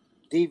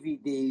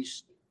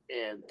DVDs,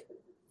 and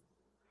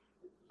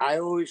I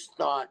always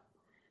thought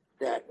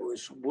that it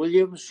was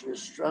Williams,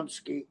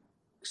 Yastrzemski,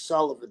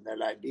 Sullivan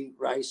that I beat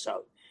Rice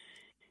out.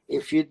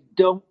 If you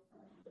don't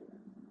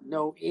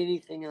know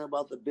anything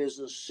about the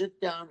business, sit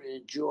down and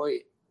enjoy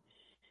it.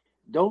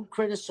 Don't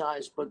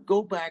criticize, but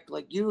go back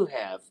like you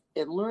have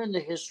and learn the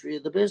history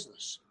of the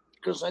business.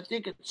 Because I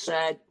think it's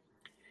sad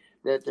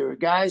that there are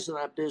guys in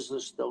our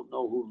business don't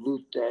know who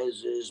Lou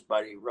Thez is,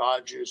 Buddy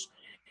Rogers.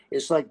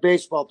 It's like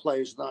baseball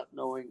players not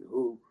knowing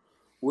who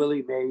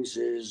Willie Mays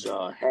is,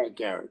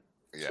 Hank Aaron.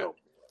 Yeah. So,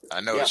 I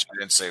noticed you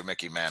didn't say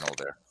Mickey Mantle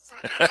there.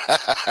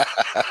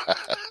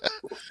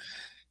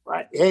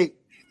 Right. Hey,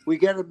 we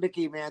got a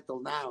Mickey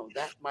Mantle now.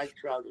 That Mike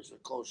Trout is the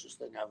closest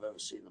thing I've ever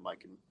seen to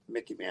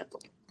Mickey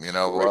Mantle. You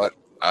know what?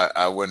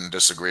 I wouldn't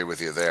disagree with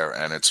you there,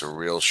 and it's a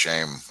real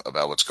shame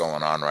about what's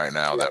going on right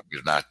now that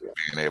we're not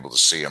being able to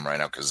see him right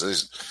now, because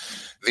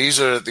these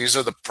are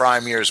the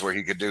prime years where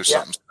he could do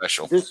something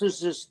special. This is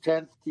his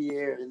 10th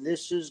year, and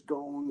this is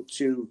going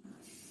to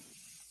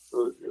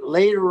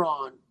later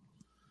on.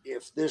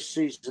 If this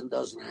season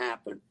doesn't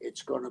happen,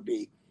 it's going to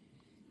be.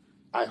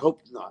 I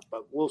hope not,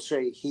 but we'll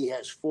say he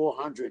has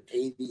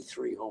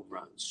 483 home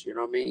runs. You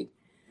know what I mean?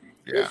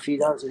 Yeah. If he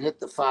doesn't hit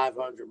the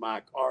 500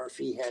 mark, or if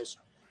he has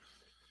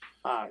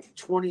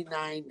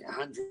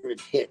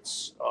 2,900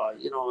 hits,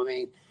 you know what I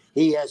mean?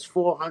 He has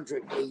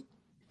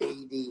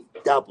 480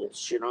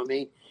 doubles. You know what I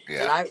mean?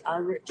 Yeah. And I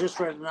just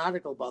read an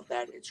article about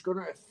that. It's going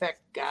to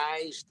affect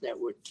guys that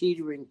were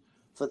teetering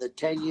for the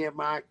 10-year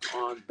mark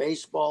on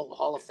Baseball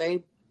Hall of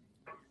Fame,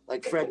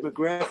 like Fred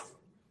McGriff.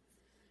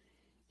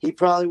 He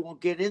probably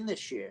won't get in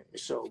this year,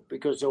 so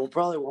because there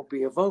probably won't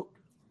be a vote.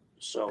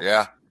 So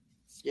yeah,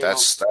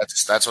 that's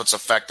what's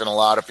affecting a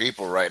lot of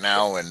people right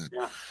now, and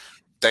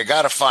they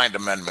got to find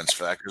amendments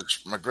for that, because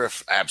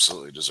McGriff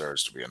absolutely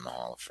deserves to be in the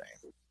Hall of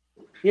Fame.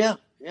 Yeah.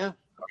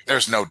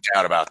 There's no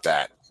doubt about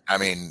that. I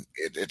mean,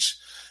 it's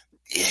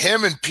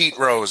him and Pete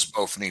Rose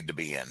both need to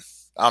be in.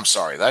 I'm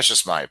sorry, that's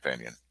just my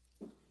opinion.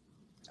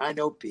 I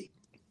know Pete.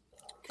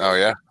 Okay. Oh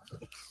yeah.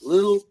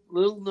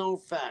 Little known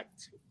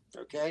fact.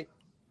 Okay.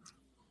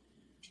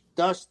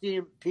 Dusty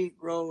and Pete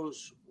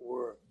Rose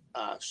were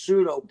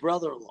pseudo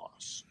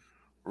brother-in-laws.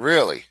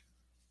 Really?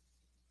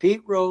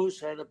 Pete Rose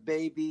had a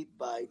baby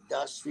by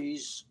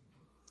Dusty's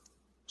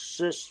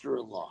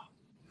sister-in-law.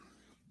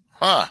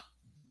 Huh.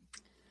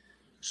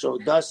 So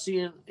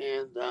Dusty and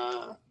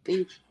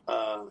Pete,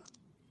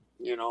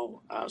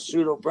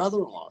 pseudo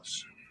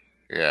brother-in-laws.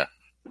 Yeah.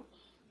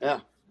 Yeah.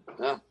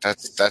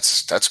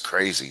 That's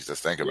crazy to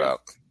think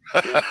about.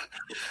 Yeah.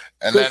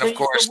 And then, of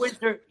course,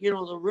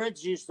 the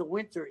Reds used to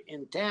winter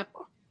in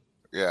Tampa.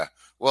 Yeah.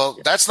 Well,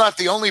 that's not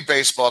the only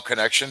baseball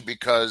connection,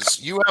 because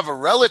you have a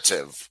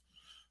relative,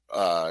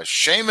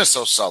 Seamus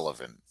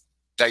O'Sullivan,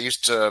 that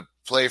used to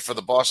play for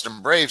the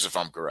Boston Braves, if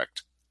I'm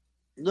correct.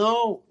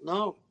 No,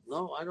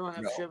 I don't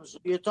have Seamus.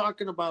 You're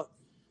talking about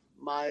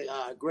my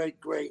great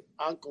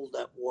uncle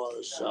that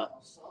was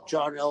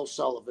John L.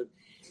 Sullivan,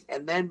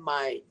 and then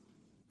my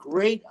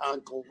great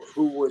uncle,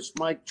 who was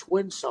Mike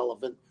Twin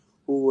Sullivan,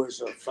 who was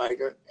a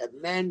fighter,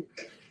 and then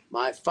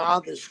my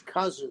father's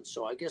cousin,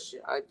 so I guess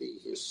I'd be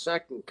his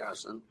second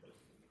cousin,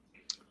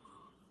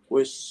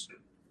 was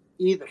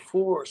either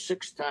 4 or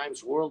 6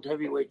 times world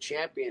heavyweight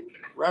champion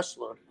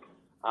wrestler,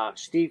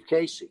 Steve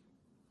Casey.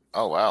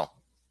 Oh wow!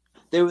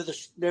 They were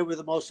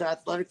the most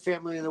athletic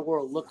family in the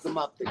world. Look them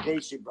up, the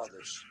Casey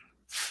brothers.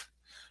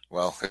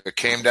 Well, it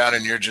came down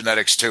in your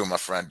genetics too, my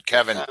friend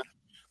Kevin.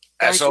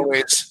 As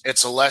always,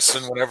 it's a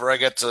lesson. Whenever I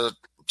get to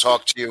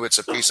talk to you, it's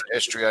a piece of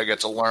history I get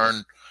to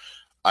learn.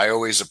 I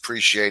always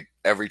appreciate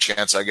every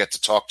chance I get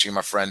to talk to you,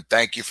 my friend.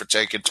 Thank you for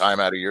taking time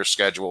out of your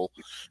schedule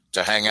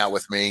to hang out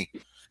with me.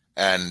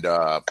 And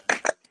I'll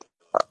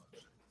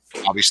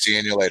be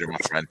seeing you later, my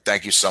friend.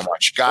 Thank you so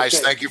much. Guys,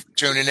 Thank you for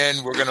tuning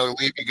in. We're going to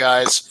leave you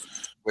guys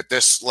with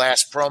this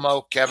last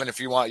promo. Kevin, if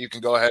you want, you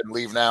can go ahead and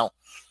leave now.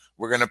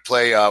 We're going to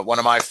play one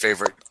of my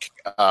favorite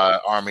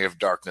Army of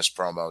Darkness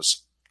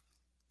promos.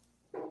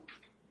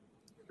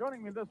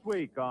 Joining me this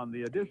week on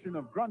the edition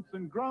of Grunts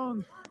and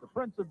Groans, the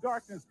Prince of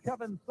Darkness,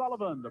 Kevin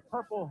Sullivan, the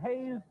Purple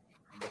Haze,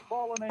 and the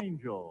Fallen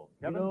Angel.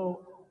 Kevin?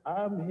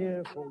 I'm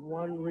here for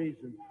one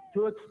reason,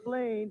 to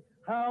explain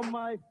how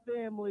my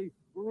family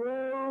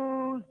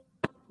rose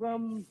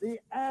from the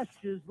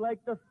ashes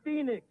like the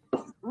phoenix,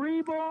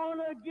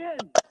 reborn again,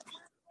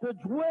 to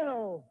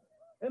dwell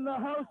in the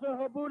house of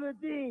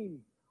Habuddin,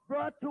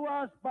 brought to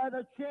us by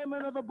the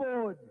chairman of the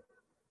board.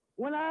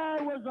 When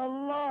I was a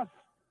lost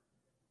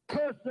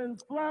person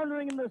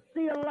floundering in the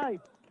sea of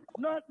life,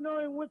 not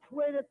knowing which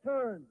way to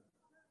turn.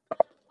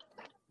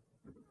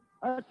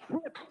 A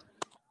trip.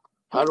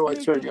 How do I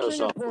turn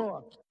yours off?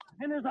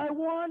 And as I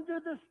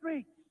wandered the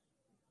streets,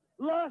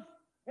 lost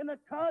in a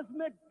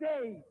cosmic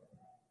day,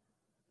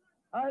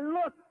 I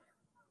looked,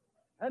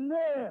 and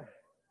there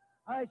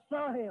I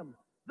saw him,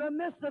 the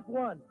mystic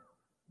one,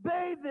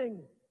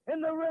 bathing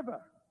in the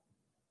river.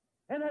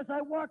 And as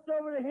I walked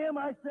over to him,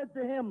 I said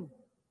to him,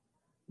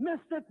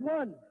 Mystic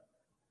One,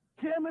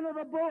 chairman of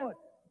the board,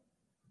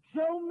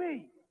 show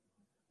me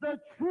the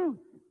truth.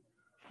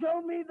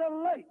 Show me the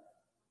light.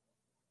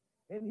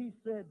 And he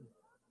said,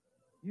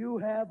 you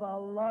have a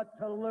lot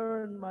to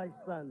learn, my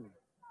son.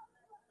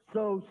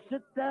 So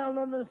sit down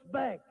on this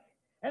bank.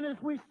 And as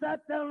we sat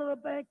down on the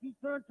bank, he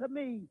turned to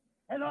me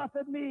and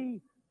offered me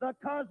the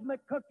cosmic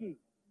cookie.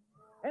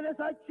 And as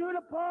I chewed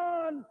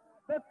upon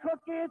the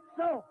cookie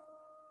itself,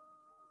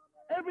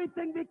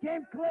 everything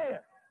became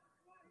clear.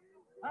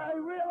 I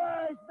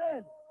realized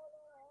then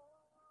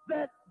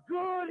that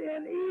good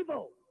and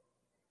evil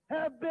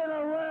have been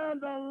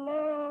around a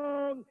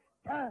long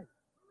time.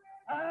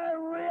 I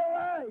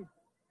realized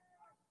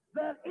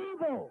that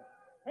evil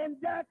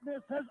and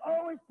darkness has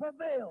always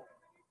prevailed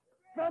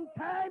from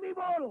time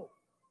immemorial.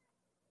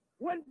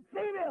 When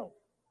females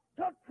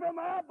took from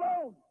our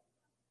bones,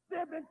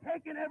 they've been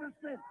taken ever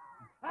since.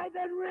 I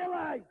then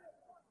realized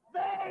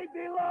they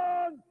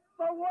belong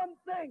for one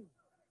thing,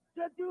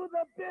 to do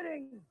the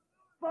bidding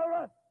for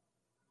us.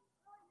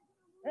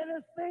 And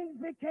as things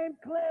became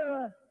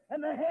clearer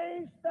and the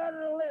haze started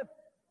to lift,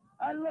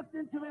 I looked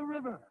into the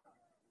river.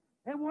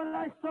 And what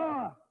I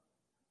saw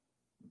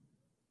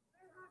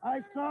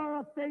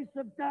a face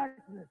of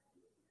darkness.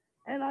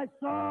 And I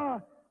saw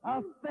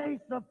a face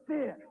of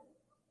fear.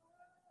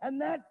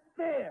 And that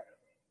fear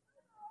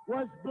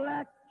was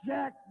Black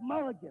Jack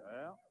Mulligan.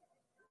 Well.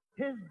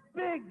 His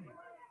big,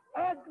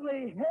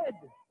 ugly head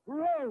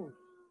rose.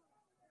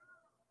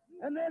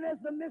 And then as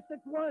the Mystic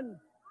One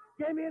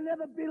gave me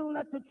another beetle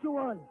nut to chew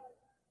on,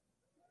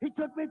 he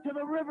took me to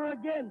the river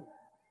again.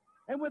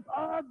 And with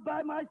Og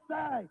by my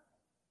side,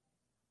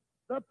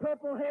 the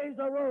purple haze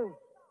arose.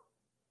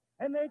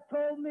 And they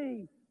told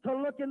me to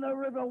look in the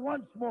river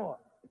once more.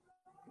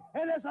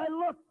 And as I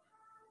looked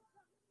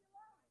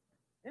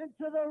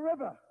into the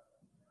river,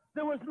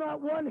 there was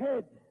not one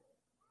head.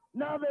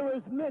 Now there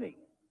was many.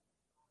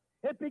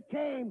 It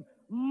became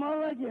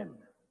Mulligan.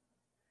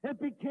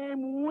 It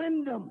became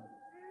Wyndham.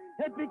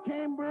 It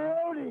became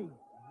Brody.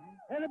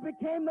 And it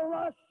became the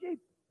lost sheep,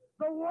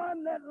 the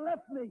one that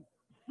left me,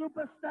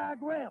 Superstar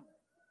Graham.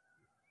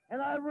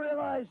 And I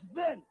realized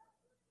then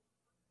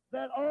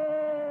that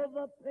all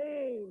the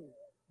pain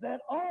that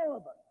all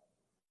of us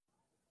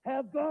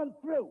have gone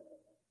through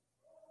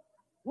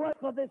was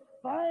for this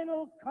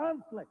final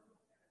conflict.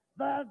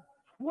 The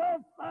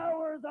 12th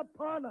hour is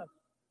upon us.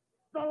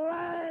 The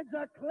lines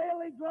are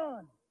clearly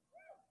drawn.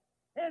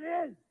 It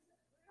is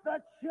the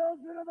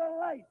children of the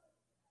light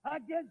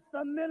against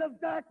the men of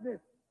darkness.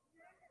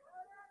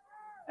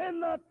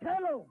 And the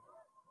tunnel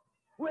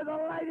where the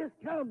light has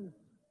come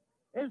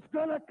is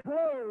going to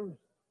close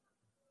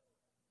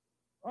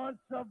on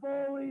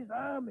Savoli's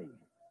army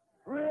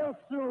real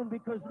soon,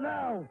 because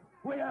now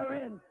we are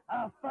in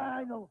our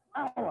final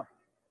hour.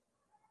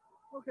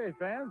 Okay,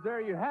 fans,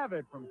 there you have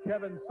it from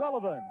Kevin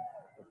Sullivan,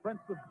 the Prince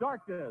of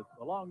Darkness,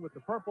 along with the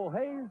Purple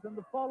Haze and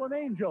the Fallen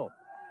Angel.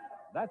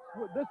 That's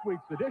this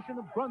week's edition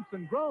of Grunts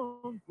and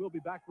Groans. We'll be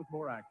back with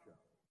more action.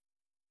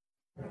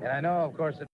 And I know, of course, that